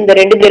முடியும்? இந்த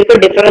ரெண்டு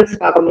பேருக்கும் டிஃபரன்ஸ்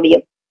பார்க்க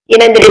முடியும்.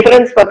 ஏன்னா இந்த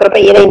டிஃபரன்ஸ்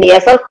பாக்குறப்ப ஏன்னா இந்த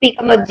s of p,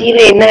 g ல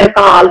என்ன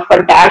இருக்கான்? alpha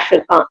dash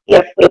இருக்கான்,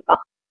 f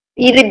இருக்கான்.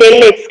 இது del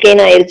xk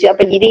ஆயிருச்சு.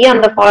 அப்ப இதையே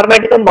அந்த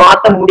ஃபார்மேட்டுக்கு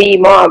மாத்த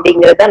முடியுமா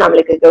அப்படிங்கறத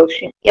நம்மளுக்கு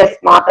கொஸ்டின். எஸ்,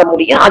 மாத்த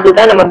முடியும்.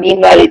 அதுதான் நம்ம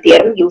மீன் வேல்யூ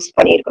தியரம் யூஸ்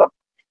பண்ணிருக்கோம்.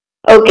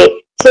 Okay,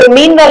 so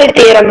mean value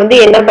theorem வந்து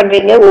என்ன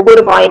பண்றீங்க?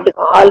 ஒவ்வொரு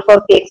பாயிண்ட்டுக்கும் alpha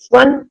of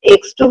x1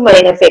 x2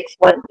 minus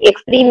x1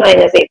 x3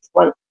 minus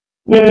x1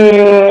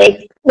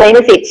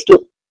 minus x2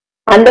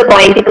 அந்த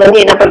பாயிண்ட்டுக்கு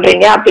வந்து என்ன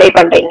பண்றீங்க? அப்ளை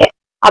பண்றீங்க.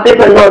 அப்ளை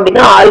பண்ணோம்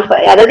அப்படின்னா ஆல்பா,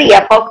 அதாவது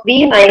f of b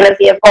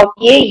minus f of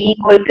a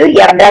equal to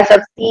f dash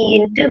of c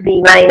into b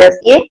minus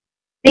a.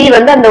 c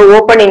வந்து அந்த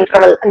ஓப்பன்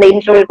இன்டர்வல், அந்த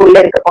இன்டர்வல்குள்ள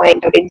இருக்க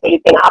பாயிண்ட் அப்படின்னு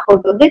சொல்லிட்டீங்க. அப்போ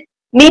வந்து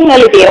மீன்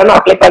வேல்யூ தியரம்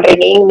அப்ளை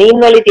பண்றீங்க.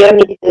 மீன் வேல்யூ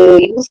தியரம் இதுக்கு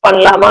யூஸ்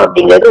பண்ணலாமா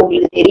அப்படிங்கிறது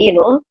உங்களுக்கு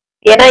தெரியணும்.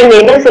 ஏன்னா இங்க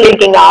என்ன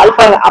சொல்லிருக்கீங்க?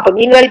 ஆல்பா. அப்ப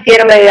மீன் வேல்யூ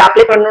தியரம்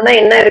அப்ளை பண்ணணும்னா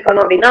என்ன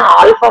இருக்கணும் அப்படின்னா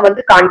ஆல்பா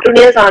வந்து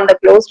continuous on the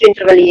closed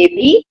interval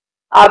AB,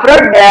 அப்புறம்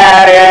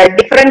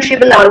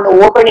differentiable on the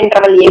open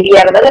interval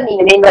ஏபியா இருந்தாலும்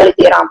நீங்க மீன் வேல்யூ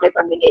தியரம் அப்ளை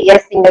பண்ணுவீங்க.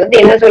 எஸ், இங்க வந்து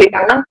என்ன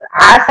சொல்லிட்டாங்கன்னா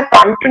ஆஸ் அ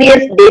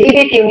கண்டினியூஸ்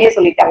டெரிவேட்டிவ்னே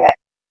சொல்லிட்டாங்க.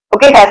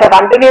 Okay, as a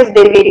continuous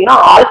டெரிவேட்டிவ்னா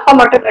alpha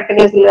மட்டும்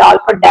கண்டினியூஸ் இல்ல,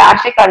 ஆல்பா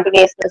டேஷே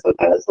கண்டினியூஸ்னு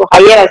சொல்றாங்க. சோ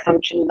ஹையர்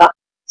அசம்ப்ஷன் தான்.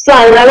 சோ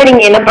அதனால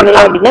நீங்க என்ன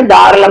பண்ணலாம் அப்படின்னா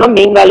தாராளமா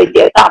மீன் வேல்யூ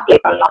தியரத்தை அப்ளை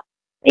பண்ணலாம்.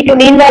 இப்போ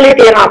மீன் வேல்யூ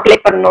தியரம் அப்ளை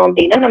பண்ணோம்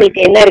அப்படின்னா நமக்கு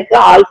என்ன இருக்கு?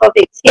 ஆல்பா ஆஃப்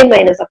xk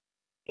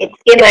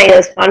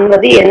மைனஸ் 1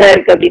 வந்து என்ன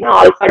இருக்கு அப்படின்னா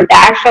ஆல்பா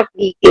டேஷ் ஆஃப்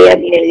bk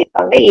அப்படின்னு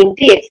எழுதிருக்காங்க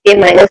இன்டு xk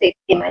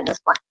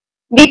மைனஸ் 1.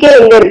 bk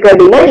எங்க இருக்கு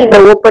அப்படின்னா இந்த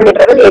ஓப்பன்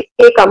இன்டர்வல்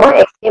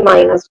xk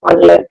மைனஸ்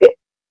 1ல இருக்கு.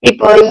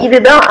 இப்போ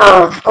இதுதான்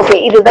ஓகே,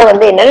 இதுதான்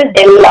வந்து என்னன்னா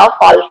டெல் ஆஃப்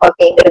ஆல்பா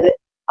கேங்கிறது.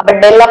 அப்ப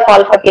del of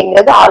alpha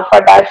கேங்கிறது alpha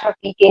dash of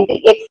bk into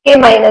xk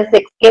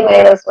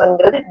minus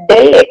 1ங்கிறது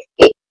del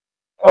xk.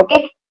 Okay,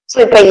 so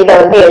இப்ப இத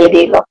வந்து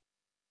எழுதிடலாம்.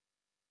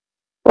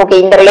 ஓகே,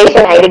 இந்த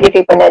ரிலேஷன்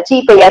ஐடென்டிஃபை பண்ணாச்சு.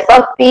 இப்ப s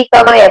of p,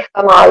 f,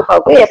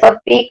 ஆல்பாவுக்கு s of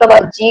p,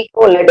 g க்கு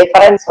உள்ள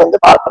டிஃபரன்ஸ் வந்து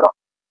பாக்குறோம்.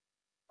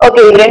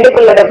 ஓகே, இது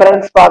ரெண்டுக்குள்ள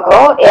டிஃபரன்ஸ்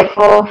பாக்குறோம். f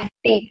of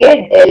tk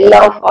del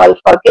of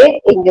alpha k,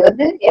 இங்க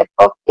வந்து f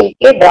of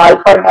tk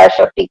alpha dash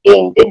of tk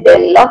into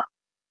del of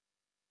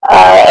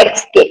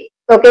xk.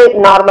 Okay,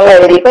 நார்மலா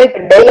எழுதிப்போம்.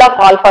 இப்ப del of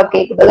alpha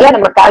k க்கு பதிலா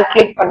நம்ம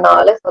கால்குலேட்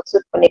பண்ணாலும்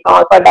substitute பண்ணிக்கோம்.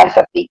 alpha dash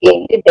of tk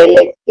into del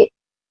xk.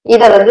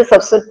 இத வந்து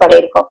சப்ஸ்டிட்யூட்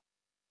பண்ணிருக்கோம்.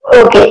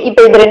 ஓகே, இப்ப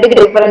இது ரெண்டுக்கு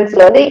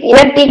டிஃபரன்ஸ்ல வந்து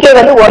இன்னும் tk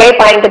வந்து ஒரே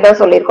பாயிண்ட் தான்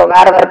சொல்லியிருக்கோம்,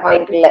 வேற வேற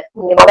பாயிண்ட் இல்ல.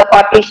 நீங்க மொத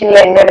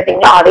பார்ட்டிஷன்ல என்ன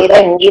எடுத்தீங்களோ அதே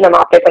தான் இங்கேயும் நம்ம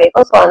அப்ளை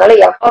பண்ணிருக்கோம். சோ அதனால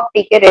f of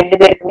tk ரெண்டு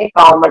பேருக்குமே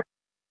காமன்,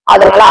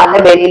 அதனால அதை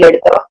வெளியில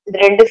எடுத்துறோம்.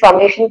 இது ரெண்டு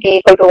summation k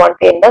equal to 1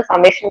 to n தான்,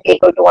 summation k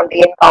equal to 1 to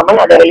n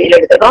common, அதை வெளியில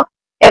எடுத்துறோம்.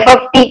 f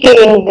of tk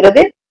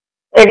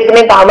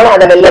ரெண்டுக்குமே காமன்,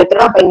 அதை வெளியில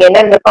எடுத்துறோம். அப்ப இங்க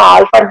என்ன இருக்கும்?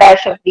 ஆல்பா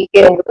டேஷ் ஆஃப் bk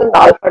இருக்கும், இந்த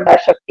ஆல்பா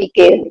டேஷ் ஆஃப் tk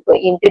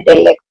இருக்கும் இன்டு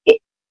டெல் xk.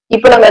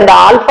 இப்ப நம்ம இந்த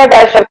alpha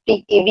dash of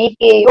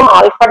விகேயும்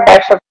alpha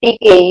dash of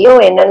டிகேயும்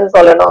என்னன்னு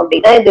சொல்லணும்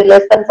அப்படின்னா இது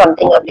லெஸ் தென்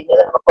சம்திங்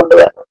அப்படிங்கறத நம்ம கொண்டு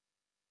வரணும்.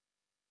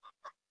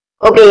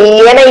 ஓகே,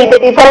 ஏன்னா இந்த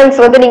டிஃபரன்ஸ்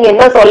வந்து நீங்க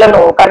என்ன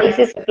சொல்லணும்?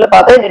 கடைசி ஸ்டெப்ல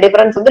பார்த்தா இந்த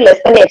டிஃபரன்ஸ் வந்து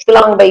லெஸ் தென்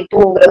எப்சிலான் பை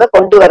 2ங்கிறத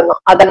கொண்டு வரணும்.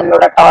 அதான்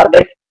நம்மளோட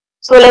target.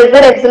 So less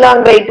than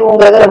epsilon by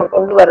 2ங்கிறத நம்ம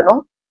கொண்டு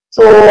வரணும்.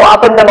 சோ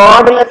அப்ப இந்த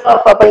மாடுலஸ்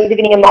ஆஃப், அப்ப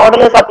இதுக்கு நீங்க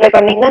மாடுலஸ் அப்ளை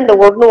பண்ணீங்கன்னா இந்த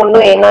ஒண்ணு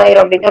என்ன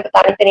ஆயிரும் அப்படின்னா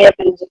தனித்தனியா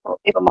பிரிஞ்சுக்கும்.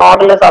 இப்ப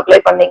மாடுலஸ்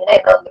அப்ளை பண்ணீங்கன்னா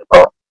என்ன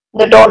வந்திருக்கும்?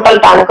 இந்த டோட்டல்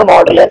டானுக்கு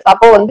மாடுலஸ்.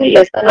 அப்போ வந்து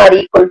less than R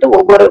equal to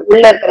ஒவ்வொரு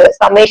உள்ள இருக்கிற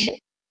சமேஷன்.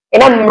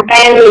 ஏன்னா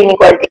ட்ரையாங்கிள்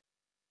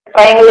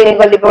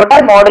இன்இக்வாலிட்டி போட்டா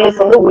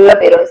மாடுலஸ் வந்து உள்ள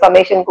போயிடும்,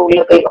 சமேஷனுக்கு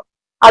உள்ள போயிடும்.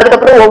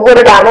 அதுக்கப்புறம்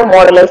ஒவ்வொரு டேமும்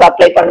மாடுலஸ்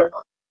அப்ளை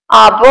பண்ணணும்.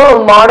 அப்போ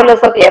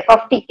modulus of F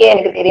of decay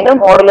எனக்கு தெரியும்னா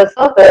modulus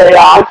of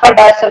alpha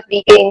dash of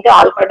decay into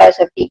alpha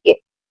dash of decay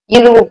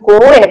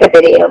இதுக்கும் எனக்கு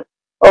தெரியணும்.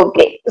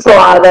 ஓகே, சோ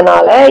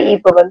அதனால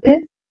இப்ப வந்து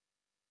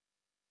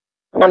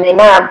நம்ம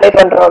என்ன அப்ளை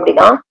பண்றோம்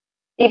அப்படின்னா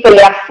இப்ப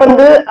f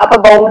வந்து அப்ப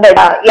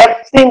பவுண்டடா, f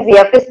since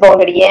f is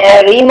bounded.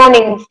 Riemann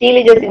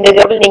Stieltjes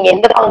இன்டெகிரபிள் நீங்க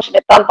எந்த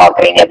ஃபங்க்ஷனுக்கு தான்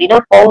பாக்குறீங்க அப்படின்னா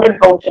பவுண்டட்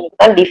ஃபங்க்ஷனுக்கு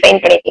தான் டிஃபைன்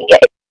பண்ணிருக்கீங்க.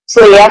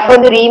 சோ f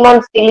வந்து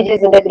ரீமான்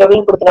ஸ்டீல்ஜஸ்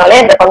இன்டெகிரபிள் கொடுத்தனாலே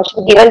அந்த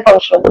ஃபங்க்ஷன் கிவன்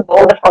ஃபங்க்ஷன் வந்து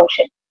bounded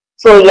function.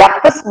 So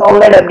f is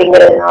bounded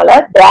அப்படிங்கிறதுனால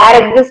there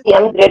exists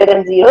m greater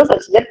than 0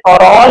 such that for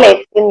all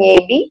x in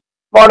ab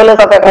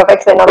modulus of f of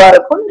x என்னவா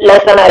இருக்கும்?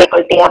 Less than or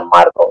equal to m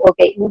இருக்கும்.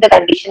 Okay, இந்த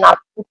condition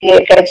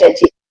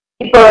கிடைச்சாச்சு.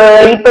 இப்போ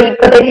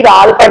இப்ப தெரியுது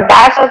alpha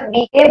dash of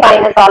PK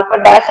minus alpha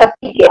dash of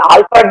PK.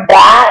 Alpha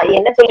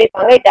என்ன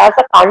சொல்லிருக்காங்க, இட் ஹாஸ்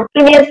அ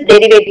கண்டினியூஸ்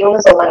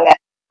டெரிவேட்டிவ்னு சொன்னாங்க.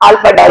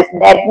 Alpha dash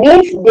that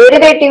means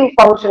derivative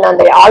function.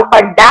 அந்த ஆல்பா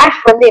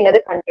டேஷ் வந்து என்னது,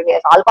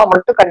 கண்டினியூஸ். ஆல்பா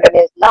மட்டும்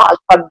கண்டினியூஸ் இல்ல,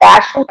 alpha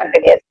டேஷும்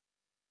continuous.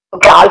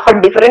 Okay, alpha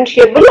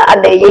differentiable,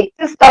 அந்த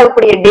எக்ஸிஸ்ட்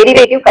ஆகக்கூடிய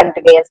டெரிவேட்டிவ்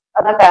கண்டினியூஸ்.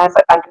 அதான்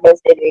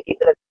கண்டினியூஸ்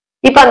டெரிவேட்டிவ்.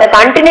 இப்ப அந்த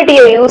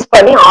கண்டினியூட்டியை யூஸ்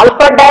பண்ணி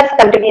ஆல்பா டேஷ்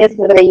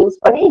கண்டினியூஸ்ங்கிறத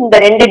யூஸ் பண்ணி இந்த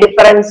ரெண்டு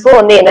டிஃபரன்ஸும்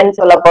வந்து என்னன்னு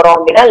சொல்ல போறோம்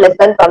அப்படின்னா லெஸ்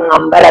தென் சம்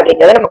நம்பர்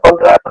அப்படிங்கறத நம்ம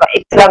கொண்டு வர போறோம்.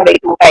 எக்ஸ்லாம் பை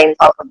 2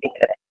 டைம்ஸ் ஆஃப்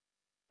அப்படிங்கிறது.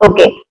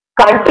 Okay,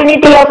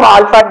 continuity of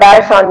alpha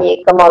dash on a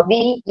comma b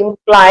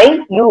imply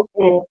you.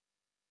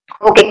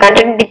 Okay,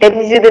 continuity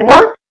தெரிஞ்சதுன்னா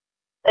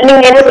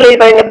நீங்க என்ன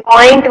சொல்லிருக்கீங்க,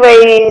 பாயிண்ட்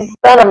வைஸ்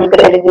தான் நமக்கு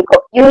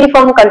எழுதிருக்கோம்.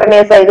 யூனிஃபார்ம்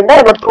கண்டினியூஸா இருந்தா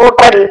நம்ம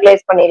டோட்டலா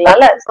ரீப்ளேஸ்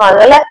பண்ணிடலாம்ல. சோ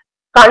அதனால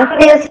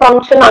கண்டினியூஸ்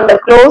ஃபங்க்ஷன் அந்த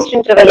closed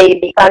interval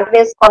AB,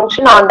 continuous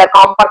function அந்த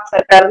காம்பாக்ட்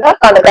செட்டா இருந்தா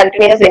அந்த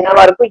கண்டினியூஸ்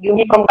என்னவா இருக்கும்,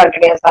 யூனிஃபார்ம்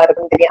கண்டினியூஸா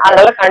இருக்கும் தெரியும்.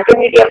 அதனால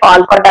continuity of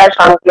alpha dash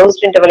on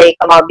closed interval a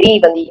comma b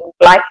வந்து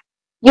imply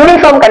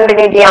uniform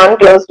continuity on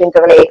closed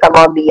interval a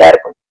comma b ஆ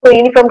இருக்கும். ஸோ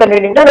யூனிஃபார்ம்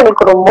கண்டினியூட்டி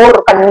நமக்கு ரொம்ப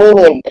ஒரு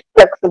கன்வீனியன்ட்,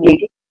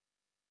 ஃபிளெக்சிபிலிட்டி.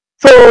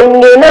 சோ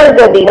இங்க என்ன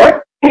இருக்கு அப்படின்னா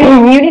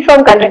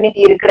யூனிஃபார்ம்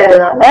கண்டினியூட்டி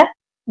இருக்கிறதுனால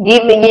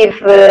if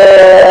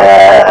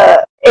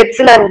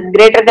epsilon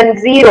greater than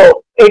 0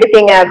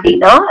 எடுத்தீங்க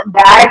அப்படின்னா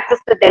that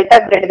is the delta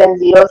greater than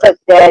 0 such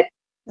that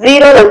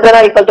 0 less than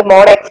or equal to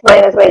mod x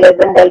minus y less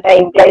than delta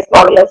implies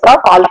modulus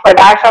of alpha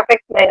dash of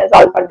x minus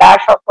alpha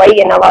dash of y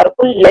என்னவா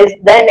இருக்கும், less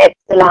than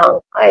epsilon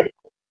இருக்கும்.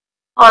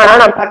 ஆனா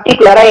நான்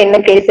பர்டிகுலரா என்ன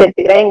case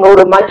எடுத்துக்கிறேன், இங்க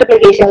ஒரு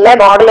மல்டிபிளிகேஷன்ல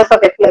modulus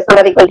of X less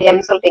or equal to m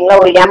சொல்றீங்களா,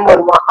 ஒரு m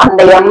வருமா, அந்த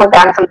m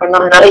கேன்சல் பண்ணா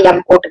அதனால m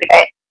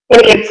போட்டுக்கிட்டேன்.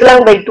 எனக்கு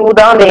எப்சிலான் பை 2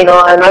 தான்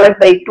வேணும், அதனால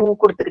பை 2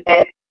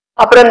 கொடுத்துக்கிட்டேன்.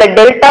 அப்புறம் இந்த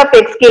delta of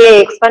X K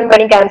expand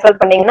பண்ணி கேன்சல்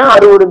பண்ணீங்கன்னா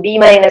அது ஒரு b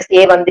மைனஸ்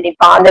ஏ வந்து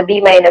நிற்பான், அந்த b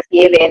மைனஸ்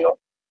ஏ வேணும்.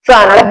 சோ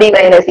அதனால b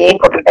மைனஸ் ஏ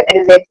போட்டுக்கிட்டேன். It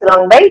is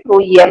epsilon by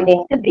 2m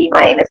into b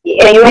minus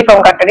a.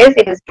 Uniform continuous,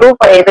 it is true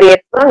for every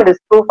epsilon, it is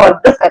true for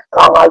this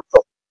epsilon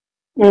also.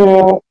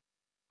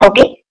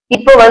 Okay,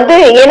 இப்போ வந்து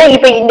ஏன்னா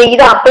இப்ப இந்த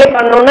இதை அப்ளை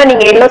பண்ணணும்னா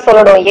நீங்க என்ன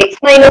சொல்லணும், எக்ஸ்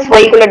மைனஸ்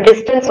ஒய்க்குள்ள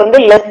டிஸ்டன்ஸ் வந்து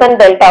லெஸ் தன்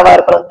டெல்டாவா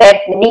இருக்கணும்.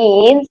 தட்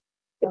மீன்ஸ்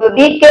இப்போ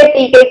பிகே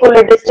டிகேக்குள்ள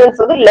டிஸ்டன்ஸ்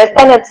வந்து லெஸ்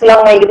தன்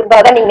எப்சிலான்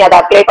இருந்தாதான் நீங்க அதை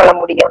அப்ளை பண்ண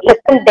முடியும்.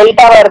 லெஸ் தன்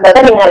டெல்டாவா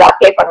இருந்தாதான் நீங்க அதை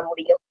அப்ளை பண்ண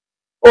முடியும்.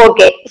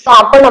 ஓகே, சோ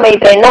அப்ப நம்ம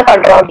இப்ப என்ன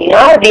பண்றோம்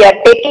அப்படின்னா we are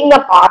taking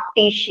a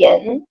partition,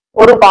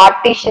 ஒரு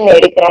பார்ட்டிஷன்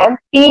எடுக்கிறேன்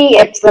p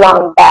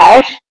epsilon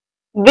dash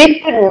with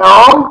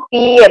norm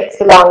p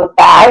epsilon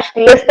dash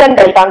less than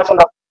delta ன்னு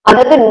சொல்றோம்.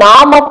 அதாவது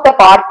நார்ம் ஆஃப் த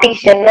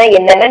பார்ட்டிஷன்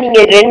என்னன்னா நீங்க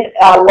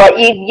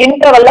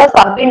இன்டர்வல்லா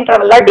சப்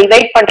இன்டர்வல்லா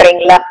டிவைட்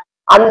பண்றீங்களா,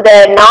 அந்த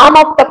நார்ம்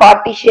ஆஃப் த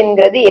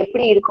பார்ட்டிஷன்ங்கிறது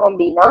எப்படி இருக்கும்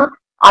அப்படின்னா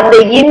அந்த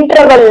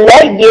இன்டர்வல்ல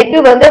எது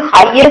வந்து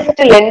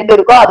ஹையஸ்ட் லென்த்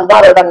இருக்கோ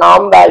அதுதான் அதோட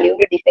நார்ம் வேல்யூ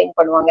டிஃபைன்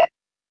பண்ணுவாங்க.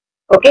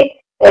 ஓகே,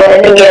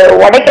 நீங்க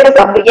உடைக்கிற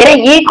சப் ஏன்னா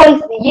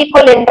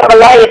ஈக்குவல்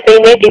இன்டர்வல்லா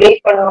எப்பயுமே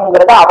டிவைட்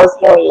பண்ணணுங்கிறது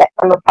அவசியம் இல்லை.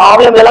 நம்ம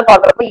ப்ராப்ளம் எல்லாம்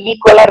பாக்குறப்ப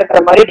ஈக்குவலா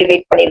இருக்கிற மாதிரி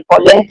டிவைட்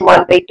பண்ணிருப்போம், லென்த்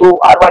 1/2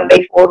 ஆர்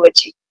 1/4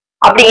 வச்சு.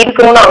 அப்படி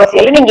இருக்கணும்னு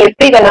அவசியம் இல்லை, நீங்க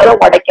எப்படி வேணாலும்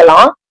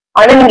உடைக்கலாம்.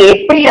 ஆனா நீங்க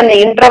எப்படி அந்த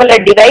இன்டர்வலை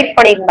டிவைட்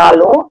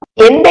பண்ணியிருந்தாலும்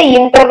எந்த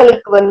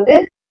இன்டர்வலுக்கு வந்து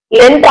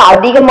லென்த்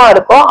அதிகமா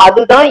இருக்கோ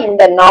அதுதான்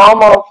இந்த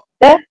நார்ம் ஆஃப்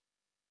த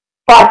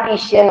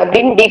பார்ட்டிஷன்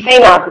அப்படின்னு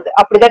டிஃபைன் ஆகுது.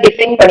 அப்படிதான்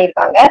டிஃபைன்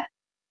பண்ணிருக்காங்க.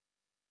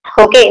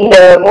 ஓகே, இந்த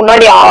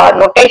முன்னாடி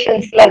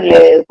நோட்டேஷன்ஸ்ல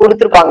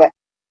கொடுத்திருப்பாங்க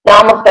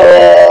நார்ம் ஆஃப் த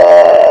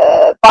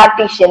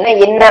பார்ட்டிஷன்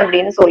என்ன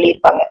அப்படின்னு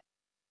சொல்லியிருப்பாங்க.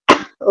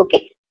 ஓகே,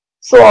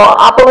 சோ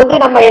அப்ப வந்து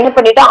நம்ம என்ன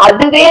பண்ணிட்டோம்,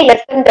 அதுவே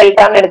லெஸ் தென்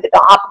டெல்டான்னு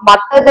எடுத்துட்டோம்.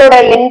 மத்ததோட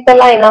லென்த்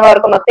எல்லாம் என்னவா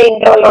இருக்கும், மத்த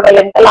இன்டர்வலோட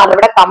லென்த் எல்லாம் அதை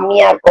விட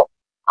கம்மியா இருக்கும்.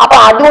 அப்ப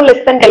அதுவும்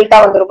லெஸ் தென் டெல்டா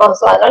வந்துருக்கும்.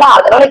 சோ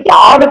அதனால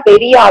யாரு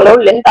பெரிய ஆளோ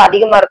லென்த்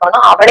அதிகமா இருக்கானோ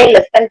அவனே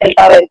லெஸ் தென்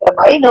டெல்டாவா இருக்கிற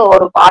மாதிரி நான்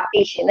ஒரு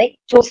பார்ட்டிஷனை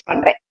சூஸ்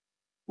பண்றேன்.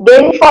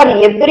 Then for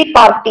every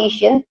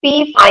partition p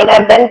finer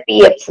than p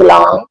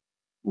epsilon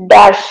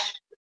dash,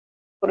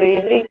 for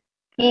every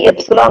p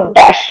epsilon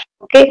dash,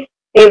 okay,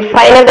 if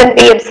finer than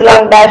p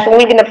epsilon dash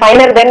உங்களுக்கு இந்த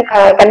finer than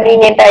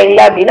convenient இல்ல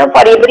அப்படின்னா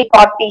for every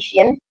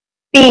partition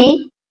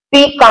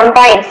p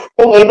contains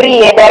in every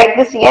direct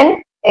this n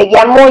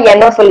m-o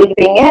n-o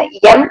சொல்லிருப்பீங்க,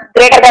 m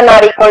greater than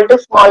or equal to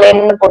small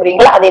n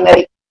போடுறீங்களா, அதே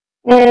மாதிரி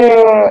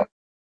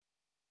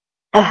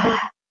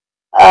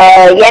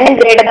n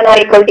greater than or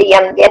equal to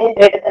m, n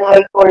greater than or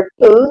equal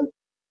to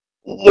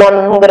m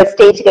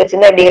stage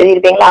வச்சிருந்தா அப்படி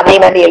எழுதிருப்பீங்களா, அதே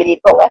மாதிரி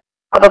எழுதிருக்கோங்க.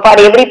 அப்ப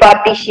for every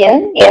partition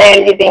என்ன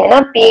எழுதிருப்பீங்கன்னா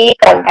p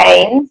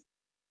contains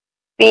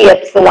p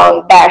epsilon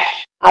dash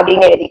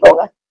அப்படின்னு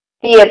எழுதிக்கோங்க.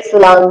 p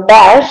epsilon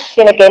dash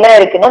எனக்கு என்ன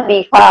இருக்குன்னா we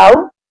have,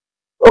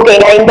 ஓகே,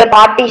 நான் இந்த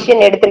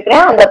பார்ட்டிஷன்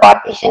எடுத்திருக்கிறேன். அந்த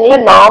பார்ட்டிஷன்ல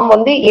நாம்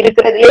வந்து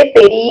இருக்கிறதுலே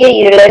பெரிய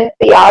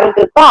லென்த்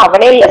யாருக்கு இருக்கோ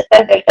அவனே லெஸ்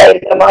தென் டெல்டா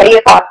இருக்கிற மாதிரியே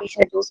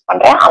பார்ட்டிஷனை சூஸ்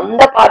பண்றேன்.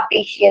 அந்த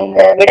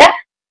பார்ட்டிஷனை விட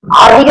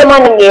அதிகமா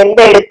நீங்க எந்த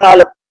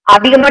எடுத்தாலும்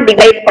அதிகமா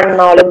டிவைட்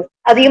பண்ணாலும்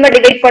அதிகமா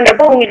டிவைட்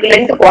பண்றப்போ உங்களுக்கு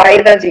லென்த்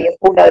குறையதான் செய்யும்,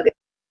 கூடாது.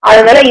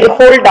 அதனால இது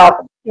ஹோல்ட்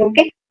ஆகும்.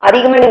 ஓகே,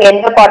 அதிகமா நீங்க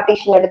எந்த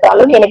பார்ட்டிஷன்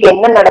எடுத்தாலும் எனக்கு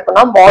என்ன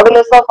நடக்கும்னா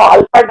modulus of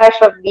alpha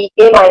dash of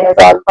PK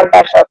minus alpha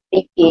dash of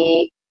PK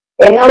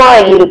என்னவா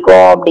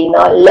இருக்கும்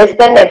அப்படின்னா less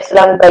than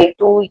epsilon by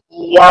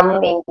 2m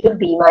into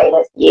b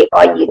minus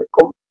a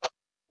இருக்கும்.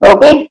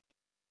 ஓகே,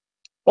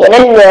 ஏன்னா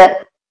நீங்க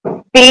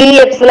பி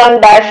எப்சிலான்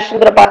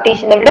டேஷ்ங்கிற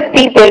பார்ட்டிஷனை விட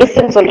பி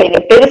பெருசுன்னு சொல்றீங்க.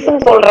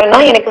 பெருசுன்னு சொல்றேன்னா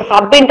எனக்கு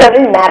சப்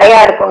இன்டர்வல் நிறைய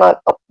இருக்கும்னு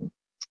அர்த்தம்.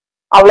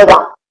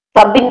 அவ்வளவுதான்,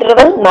 சப்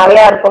இன்டர்வல்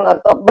நிறைய இருக்கும்னு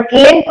அர்த்தம். பட்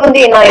லென்த் வந்து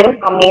என்ன ஆயிரும்,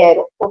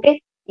 கம்மியாயிரும். ஓகே,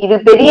 இது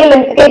பெரிய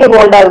லென்த்துக்கே இது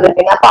ஹோல்ட் ஆகுது,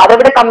 அப்ப அதை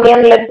விட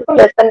கம்மியான லென்த்துக்கும்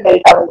லெஸ் தன்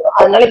டெல்டா வந்துடும்.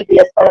 அதனால இது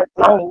லெஸ் தன்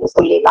எப்சிலான் நீங்க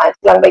சொல்லிடலாம்.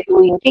 Epsilon by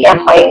 2 into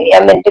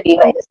m into b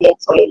minus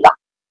ஏன்னு சொல்லிடலாம்.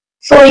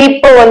 சோ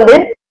இப்போ வந்து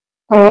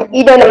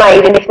இதை நம்ம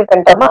ஐடென்டிஃபை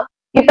பண்ணிட்டோமா.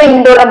 இப்ப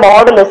இதோட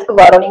மாடுலஸ்க்கு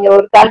வரும். நீங்க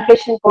ஒரு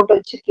கால்குலேஷன் போட்டு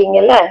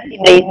வச்சிருக்கீங்கல்ல,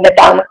 இந்த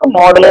டேர்முக்கு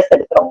மாடுலஸ்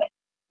எடுக்கிறோங்க.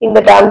 இந்த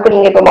டேர்முக்கு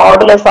நீங்க இப்ப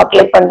மாடுலஸ்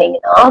அப்ளை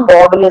பண்ணீங்கன்னா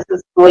modulus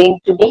is going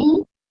to be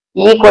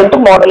equal to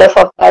modulus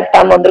of that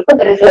term வந்திருக்கும்.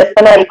 That is less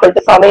then equal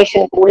to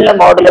சமேஷனுக்கு உள்ள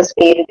மாடுலஸ்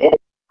போயிருது.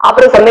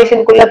 அப்புறம்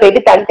சமேஷனுக்குள்ள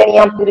போயிட்டு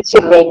தனித்தனியா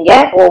பிரிச்சிருவீங்க.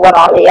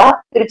 ஓவராலையா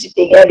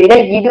பிரிச்சுட்டீங்க அப்படின்னா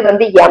இது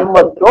வந்து m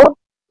வந்துடும்.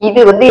 இது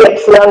வந்து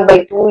epsilon by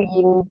 2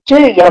 into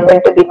m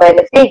into b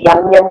minus A,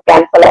 m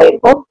cancel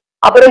ஆயிருக்கும்.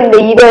 அப்புறம் இந்த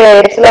இதை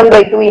epsilon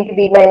by 2 into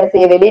b minus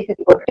ஏ வெளியே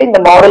தூக்கி போட்டு இந்த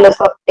மாடுலஸ்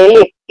ஆஃப் டெல்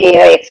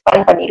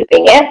எக்ஸ்பேண்ட்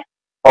பண்ணிருப்பீங்க.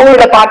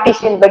 உங்களோட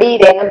பார்ட்டிஷன் படி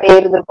இது என்ன பேர்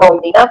இருக்கும்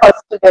அப்படின்னா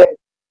ஃபர்ஸ்ட்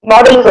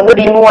மாடுலஸ் வந்து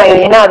ரிமூவ்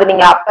ஆயிடும். ஏன்னா அது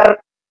நீங்க அப்பர்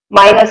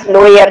மைனஸ்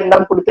லோயர்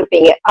தான்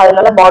கொடுத்துருப்பீங்க.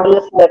 அதனால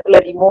மாடுலஸ் இந்த இடத்துல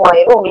ரிமூவ்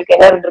ஆயிரும். உங்களுக்கு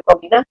என்ன இருந்திருக்கும்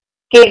அப்படின்னா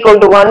k equal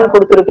to 1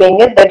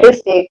 கொடுத்துருப்பீங்க. That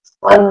is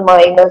x1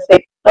 minus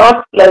x0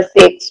 plus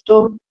x2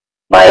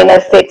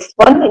 minus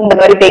x1. இந்த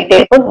மாதிரி போயிட்டே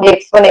இருக்கும்.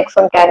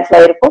 x1 கேன்சல்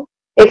ஆயிருக்கும்.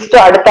 x2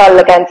 அடுத்த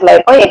ஆள்ல கேன்சல்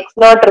ஆயிருக்கும்.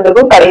 x0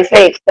 இருந்திருக்கும்,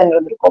 கடைசியில xn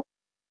இருந்திருக்கும்.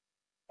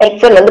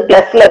 xn வந்து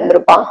பிளஸ்ல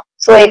இருந்திருப்பான்.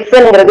 சோ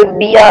xnங்கிறது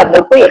b ஆ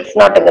இருந்திருக்கும்,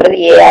 x0ங்கிறது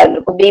a ஆ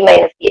இருந்திருக்கும், b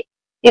மைனஸ் a.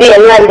 இது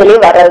எல்லா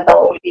இதுலயும்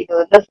வர்றதுதான். உங்களுக்கு இது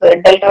வந்து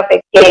டெல்டா ஆஃப்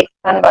x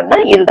எக்ஸ்பேண்ட் பண்ணா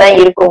இதுதான்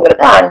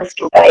இருக்குங்கிறது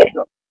அண்டர்ஸ்டூட்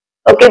ஆயிடும்.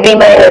 ஓகே, b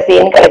மைனஸ்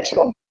ஏன்னு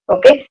கிடைச்சிரும்.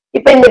 ஓகே,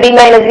 இப்ப இந்த b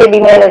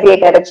மைனஸ் ஏ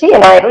கிடைச்சி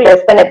என்ன ஆயிரும்,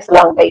 லெஸ் தென்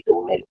எப்சிலான் பை 2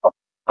 இருக்கும்.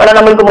 ஆனா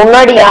நம்மளுக்கு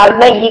முன்னாடி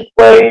யாருன்னா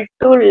equal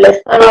to less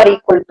than R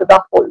equal to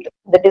தான் ஹோல்டு.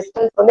 இந்த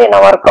டிஸ்டன்ஸ் வந்து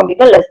என்னவா இருக்கும்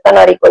அப்படின்னா less than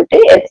R equal to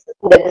X.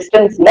 இந்த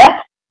டிஸ்டன்ஸ்ல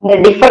இந்த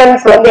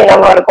டிஃபரன்ஸ் வந்து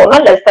என்னவா இருக்கும்னா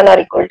less than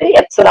R equal to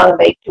epsilon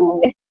by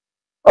 2.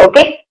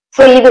 Okay,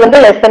 so இது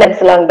வந்து less than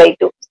epsilon by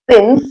 2.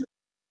 Since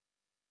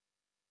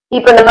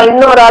இப்ப நம்ம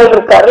இன்னொரு ஆள்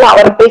இருக்காருல்ல,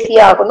 அவர்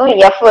பேசியே ஆகணும்.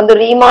 f வந்து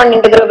Riemann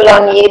integrable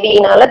on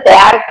ஏபினால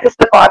direct is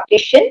the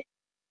partition.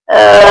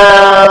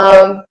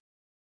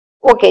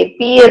 Okay,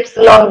 B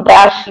epsilon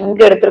dash இங்க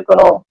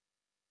எடுத்திருக்கணும்.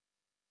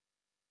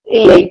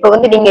 இல்ல, இப்ப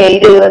வந்து நீங்க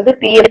இது வந்து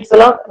பி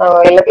எப்சிலான்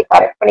எல்லாத்தையும்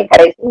கரெக்ட் பண்ணி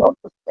கடைசி நோட்.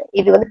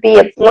 இது வந்து பி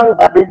எப்சிலான்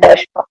டபுள்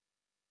டேஷ் தான்.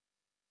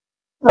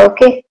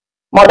 ஓகே,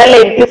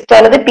 முதல்ல எக்ஸிஸ்ட்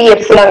ஆனது பி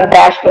எப்சிலான்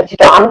டேஷ்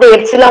வச்சுட்டோம். அந்த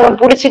எப்சிலான்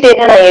புடிச்சிட்டே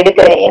தான் நான்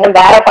எடுக்கிறேன். ஏன்னா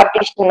வேற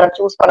பார்ட்டிஷன் நான்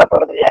சூஸ் பண்ண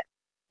போறது இல்ல.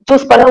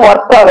 சூஸ் பண்ண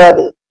ஒர்க்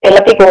ஆகாது,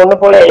 எல்லாத்தையும் ஒண்ணு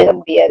போல எழுத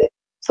முடியாது.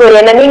 சோ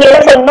என்ன நீங்க என்ன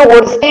சொல்லணும்,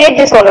 ஒரு ஸ்டேஜ்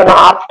சொல்லணும்.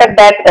 ஆஃப்டர்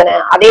தட் தானே,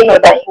 அதே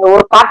மாதிரிதான் இங்க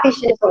ஒரு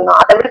பார்ட்டிஷன் சொல்லணும்.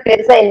 அதை விட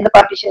பெருசா எந்த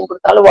பார்ட்டிஷன்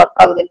கொடுத்தாலும் ஒர்க்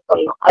ஆகுதுன்னு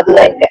சொல்லணும்.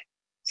 அதுதான் இங்க.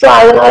 சோ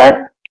அதனால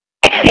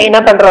என்ன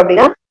பண்றோம்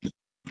அப்படின்னா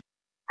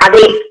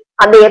அதே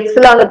அந்த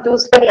எப்சிலானை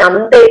சூஸ் பண்ணி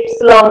அந்த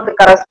எப்சிலானுக்கு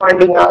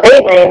கரஸ்பாண்டிங்காவே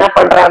நான் என்ன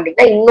பண்றேன்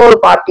அப்படின்னா இன்னொரு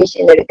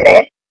பார்ட்டிஷன்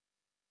எடுக்கிறேன்.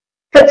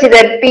 such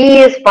that p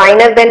is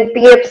finer than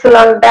p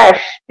epsilon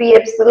dash, p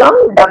epsilon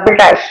double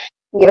dash.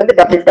 இங்க வந்து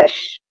டபுள்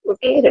டேஷ்.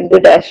 ஓகே, ரெண்டு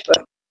டேஷ்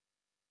வரும்.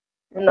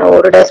 நான்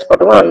ஒரு டேஷ்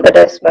போட்டுவோம், அந்த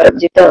டேஷ்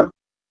வரைஞ்சிட்டா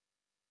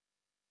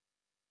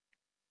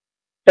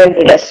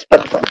ரெண்டு டேஷ்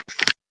பத்தும்.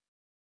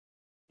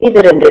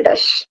 இது ரெண்டு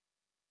dash.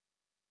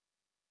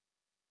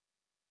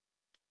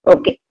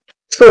 Okay,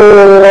 so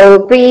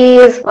p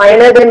is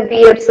finer than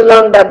p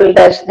epsilon double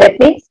dash. That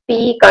means p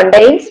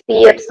contains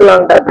p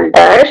epsilon double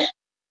dash.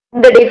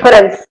 இந்த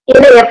டிஃபரன்ஸ்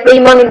ஏன்னா f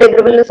Riemann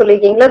இன்டகிரபிள்னு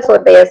சொல்லிருக்கீங்களா. So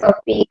s of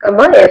p, f,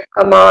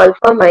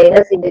 alpha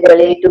minus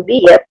integral a to b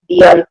f d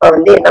alpha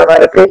வந்து என்னவா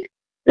இருக்கு,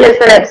 less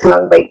than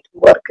epsilon by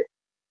 2 இருக்கு.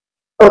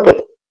 Okay,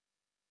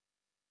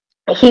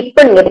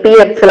 இப்ப நீங்க p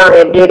epsilon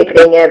எப்படி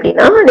எடுக்கிறீங்க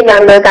அப்படின்னா நீங்க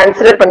அங்க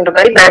கன்சிடர் பண்ற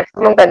மாதிரி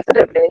மேக்ஸிமம்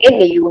கன்சிடர் பண்ணுவீங்க.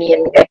 இங்க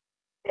union.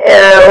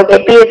 Okay,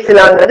 p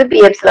epsilonங்கிறது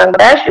p epsilon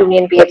dash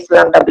union p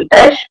epsilon double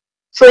dash.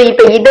 So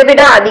இப்ப இதை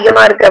விட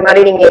அதிகமா இருக்கிற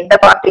மாதிரி நீங்க எந்த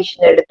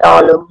பார்ட்டிஷன்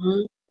எடுத்தாலும்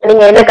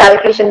நீங்க என்ன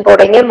கால்குலேஷன்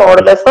போடுறீங்க,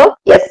 modulus of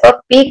s of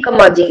p,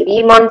 g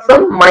Riemann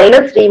some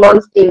minus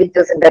Riemann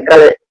Stieltjes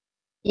integral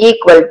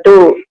equal to.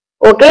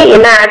 Okay,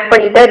 என்ன ஆட்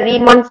பண்ணிட்டேன்,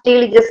 ரீமான்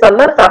ஸ்டீல்ஜஸ்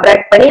சம்ம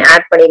சப்ட்ராக்ட் பண்ணி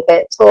ஆட்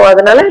பண்ணிட்டேன். சோ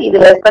அதனால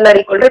இது less than R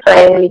equal to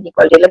triangle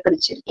இன்இக்வாலிட்டில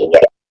பிரிச்சிருக்கீங்க.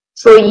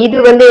 So இது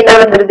வந்து என்ன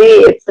வந்துருது,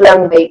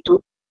 எப்சிலான் பை 2.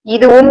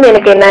 இதுவும்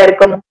எனக்கு என்ன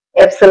இருக்கும்,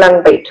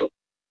 எப்சிலான் பை 2.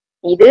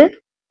 இது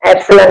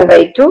எப்சிலான்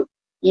பை 2,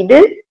 இது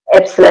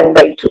எப்சிலான்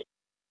பை 2.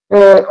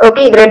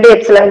 ஓகே, இது ரெண்டு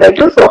எப்சிலான் பை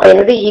 2. சோ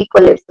என்னது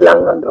ஈக்குவல்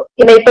எப்சிலான் வந்துரும்.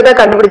 இதை இப்பதான்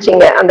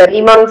கண்டுபிடிச்சீங்க. அந்த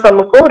ரீமான்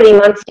சம்முக்கும்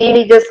ரீமான்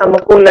ஸ்டீல்ஜஸ்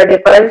சம்முக்கும் உள்ள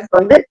டிஃபரன்ஸ்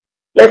வந்து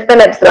லெஸ்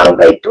தென் எப்சிலான்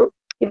பை 2.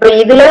 இப்ப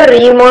இதுல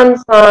Riemann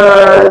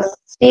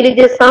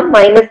Stieltjes some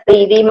minus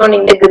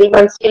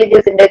Riemann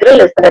Stieltjes integral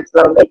less than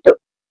epsilon by 2.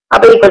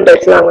 அப்ப ஈக்குவல் டு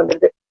எப்சிலான்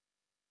வந்துருது.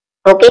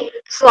 ஓகே,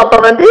 சோ அப்ப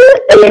வந்து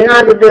என்ன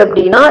ஆகுது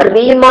அப்படின்னா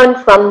ரீமான்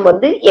சம்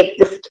வந்து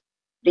எக்ஸிஸ்ட்.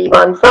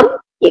 Riemann some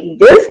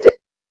exist.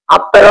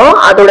 அப்புறம்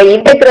அதோட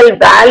இன்டெக்ரல்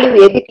வேல்யூ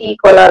எதுக்கு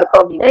ஈக்குவலா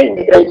இருக்கும் அப்படின்னா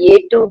integral a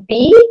to b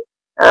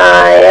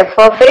f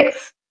of x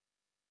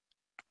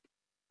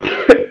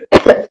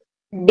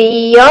d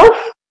of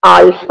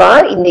alpha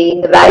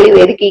இந்த வேல்யூ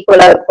எதுக்கு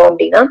ஈக்குவலா இருக்கும்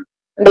அப்படின்னா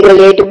integral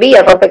a to b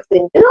f of x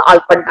into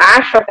alpha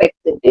dash of x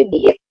into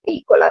dx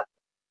ஈக்குவலா இருக்கும்.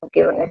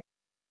 ஓகேவாங்க.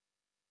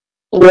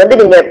 இது வந்து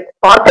நீங்க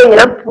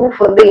பாத்தீங்கன்னா ப்ரூஃப்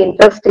வந்து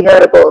இன்ட்ரெஸ்டிங்கா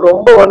இருக்கும்.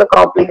 ரொம்ப ஒன்றும்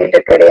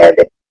காம்ப்ளிகேட்டட்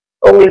கிடையாது.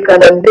 உங்களுக்கு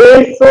அந்த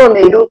பேஸும் அந்த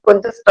இது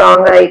கொஞ்சம்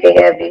ஸ்ட்ராங்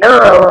ஆயிட்டீங்க அப்படின்னா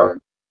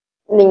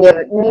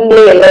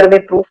நீங்களே எல்லாருமே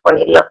ப்ரூவ்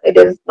பண்ணிடலாம். It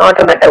is not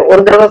a matter.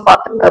 ஒரு தடவை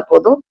பார்த்துருந்தா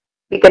போதும்.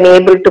 We can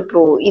able to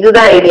prove.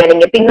 இதுதான் ஐடியா.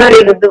 நீங்க பின்னாடி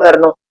இருந்து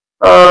வரணும்.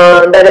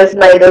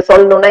 நான் இதை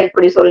சொல்லணும்னா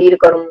இப்படி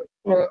சொல்லியிருக்கணும்,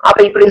 அப்ப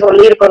இப்படி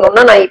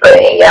சொல்லியிருக்கணும்னா நான் இப்ப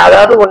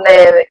யாராவது ஒன்ன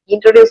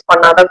இன்ட்ரோடியூஸ்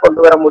பண்ணாதான்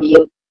கொண்டு வர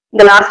முடியும்.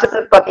 இந்த லாஸ்ட்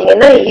ஸ்டெப்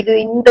பாத்தீங்கன்னா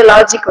இந்த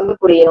லாஜிக் வந்து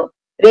புரியணும்.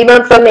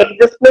 ரீமான் சம்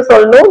எக்ஸிஸ்ட்னு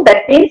சொல்லணும்.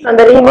 தட் மீன்ஸ்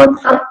அந்த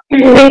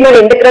ரீமான்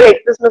இன்டெகிரல்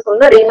எக்ஸிஸ்ட்னு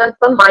சொல்லணும். Riemann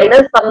some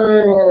minus some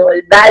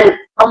value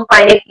some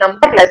finite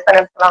number less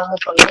than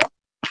சொல்லணும்.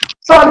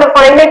 சோ அந்த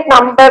ஃபைனைட்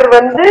நம்பர்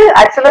வந்து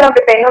ஆக்சுவலா நம்ம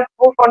இப்ப என்ன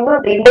ப்ரூவ் பண்ணணும்,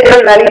 அந்த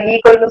இன்டெகிரல் வேல்யூ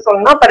ஈக்குவல்னு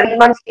சொன்னா அப்ப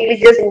ரீமான்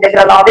ஸ்டீல்ஜியஸ்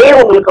இன்டெகிரலாவே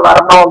உங்களுக்கு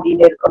வரணும்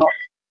அப்படின்னு இருக்கணும்.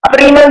 அப்ப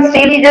ரீமான்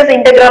ஸ்டீல்ஜியஸ்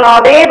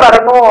இன்டெகிரலாவே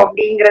வரணும்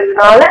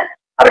அப்படிங்கிறதுனால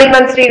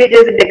ரீமான்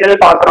ஸ்டீல்ஜியஸ் இன்டெகிரல்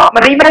பாக்குறோம்.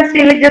 அப்ப ரீமான்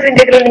ஸ்டீல்ஜியஸ்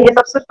இன்டெகிரல் நீங்க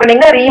சப்ஸ்டிட்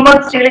பண்ணீங்கன்னா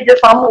ரீமான்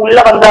ஸ்டீல்ஜியஸ் ஃபார்ம் உள்ள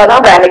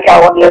வந்தாதான் வேலைக்கு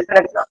ஆகும்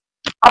லெசன்ஸ்.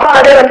 அப்ப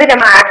அதை வந்து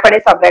நம்ம ஆட் பண்ணி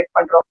சப்ராக்ட்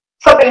பண்றோம்.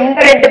 சோ அப்ப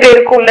இந்த ரெண்டு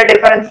பேருக்கும் உள்ள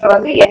டிஃபரன்ஸ்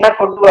வந்து என்ன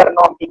கொண்டு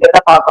வரணும்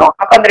அப்படிங்கிறத பாக்குறோம்.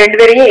 அப்ப அந்த ரெண்டு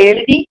பேரையும்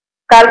எழுதி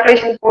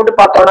கால்குலேஷன் போட்டு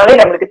பார்த்தோம்னாலே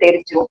நம்மளுக்கு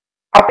தெரிஞ்சிடும்.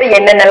 அப்ப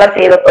என்னென்னலாம்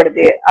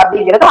தேவைப்படுது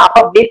அப்படிங்கறத அப்ப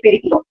அப்படியே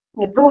பிரிக்கணும்.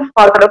 ப்ரூஃப்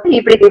பாக்குறப்ப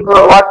இப்படி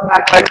வாட்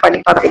பேக் பண்ணி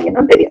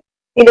பாத்தீங்கன்னா தெரியும்.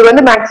 இது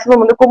வந்து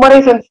மேக்சிமம் வந்து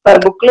குமரேசன்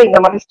சார் புக்ல இந்த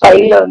மாதிரி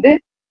ஸ்டைல்ல வந்து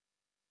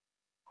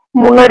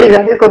முன்னாடி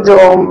வந்து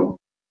கொஞ்சம்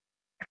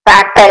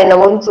ஃபேக்டா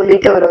என்னமோன்னு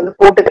சொல்லிட்டு அவர் வந்து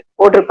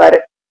போட்டிருப்பாரு.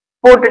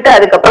 போட்டுட்டு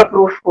அதுக்கப்புறம்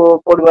ப்ரூஃப்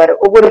போடுவாரு.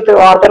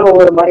 ஒவ்வொருத்தர் ஆதர்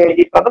ஒவ்வொரு மாதிரி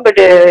எழுதியிருப்பாங்க.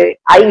 But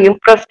I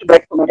impressed by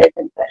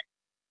Kumaresan sir.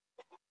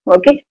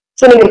 Okay.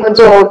 So நீங்க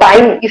கொஞ்சம்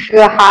time, if you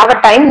have a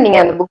time, நீங்க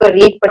அந்த புக்கை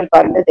ரீட் பண்ணி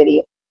பாருங்க,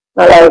 தெரியும்,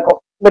 நல்லா இருக்கும்.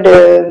 But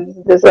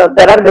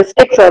there are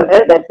mistakes R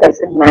there, that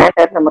doesn't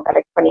matter, நம்ம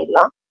கரெக்ட்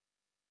பண்ணிடலாம்.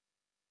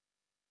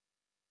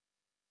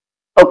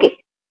 ஓகே.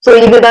 சோ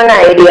இதுதாங்க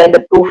ஐடியா இந்த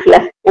ப்ரூஃப்ல.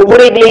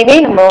 ஒவ்வொரு இதுலயுமே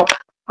நம்ம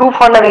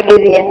ப்ரூஃப் பண்ண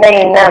வேண்டியது என்ன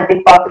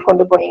அப்படின்னு பார்த்து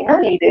கொண்டு போனீங்கன்னா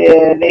இது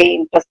வெரி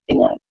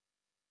இன்ட்ரெஸ்டிங்கா இருக்கும்.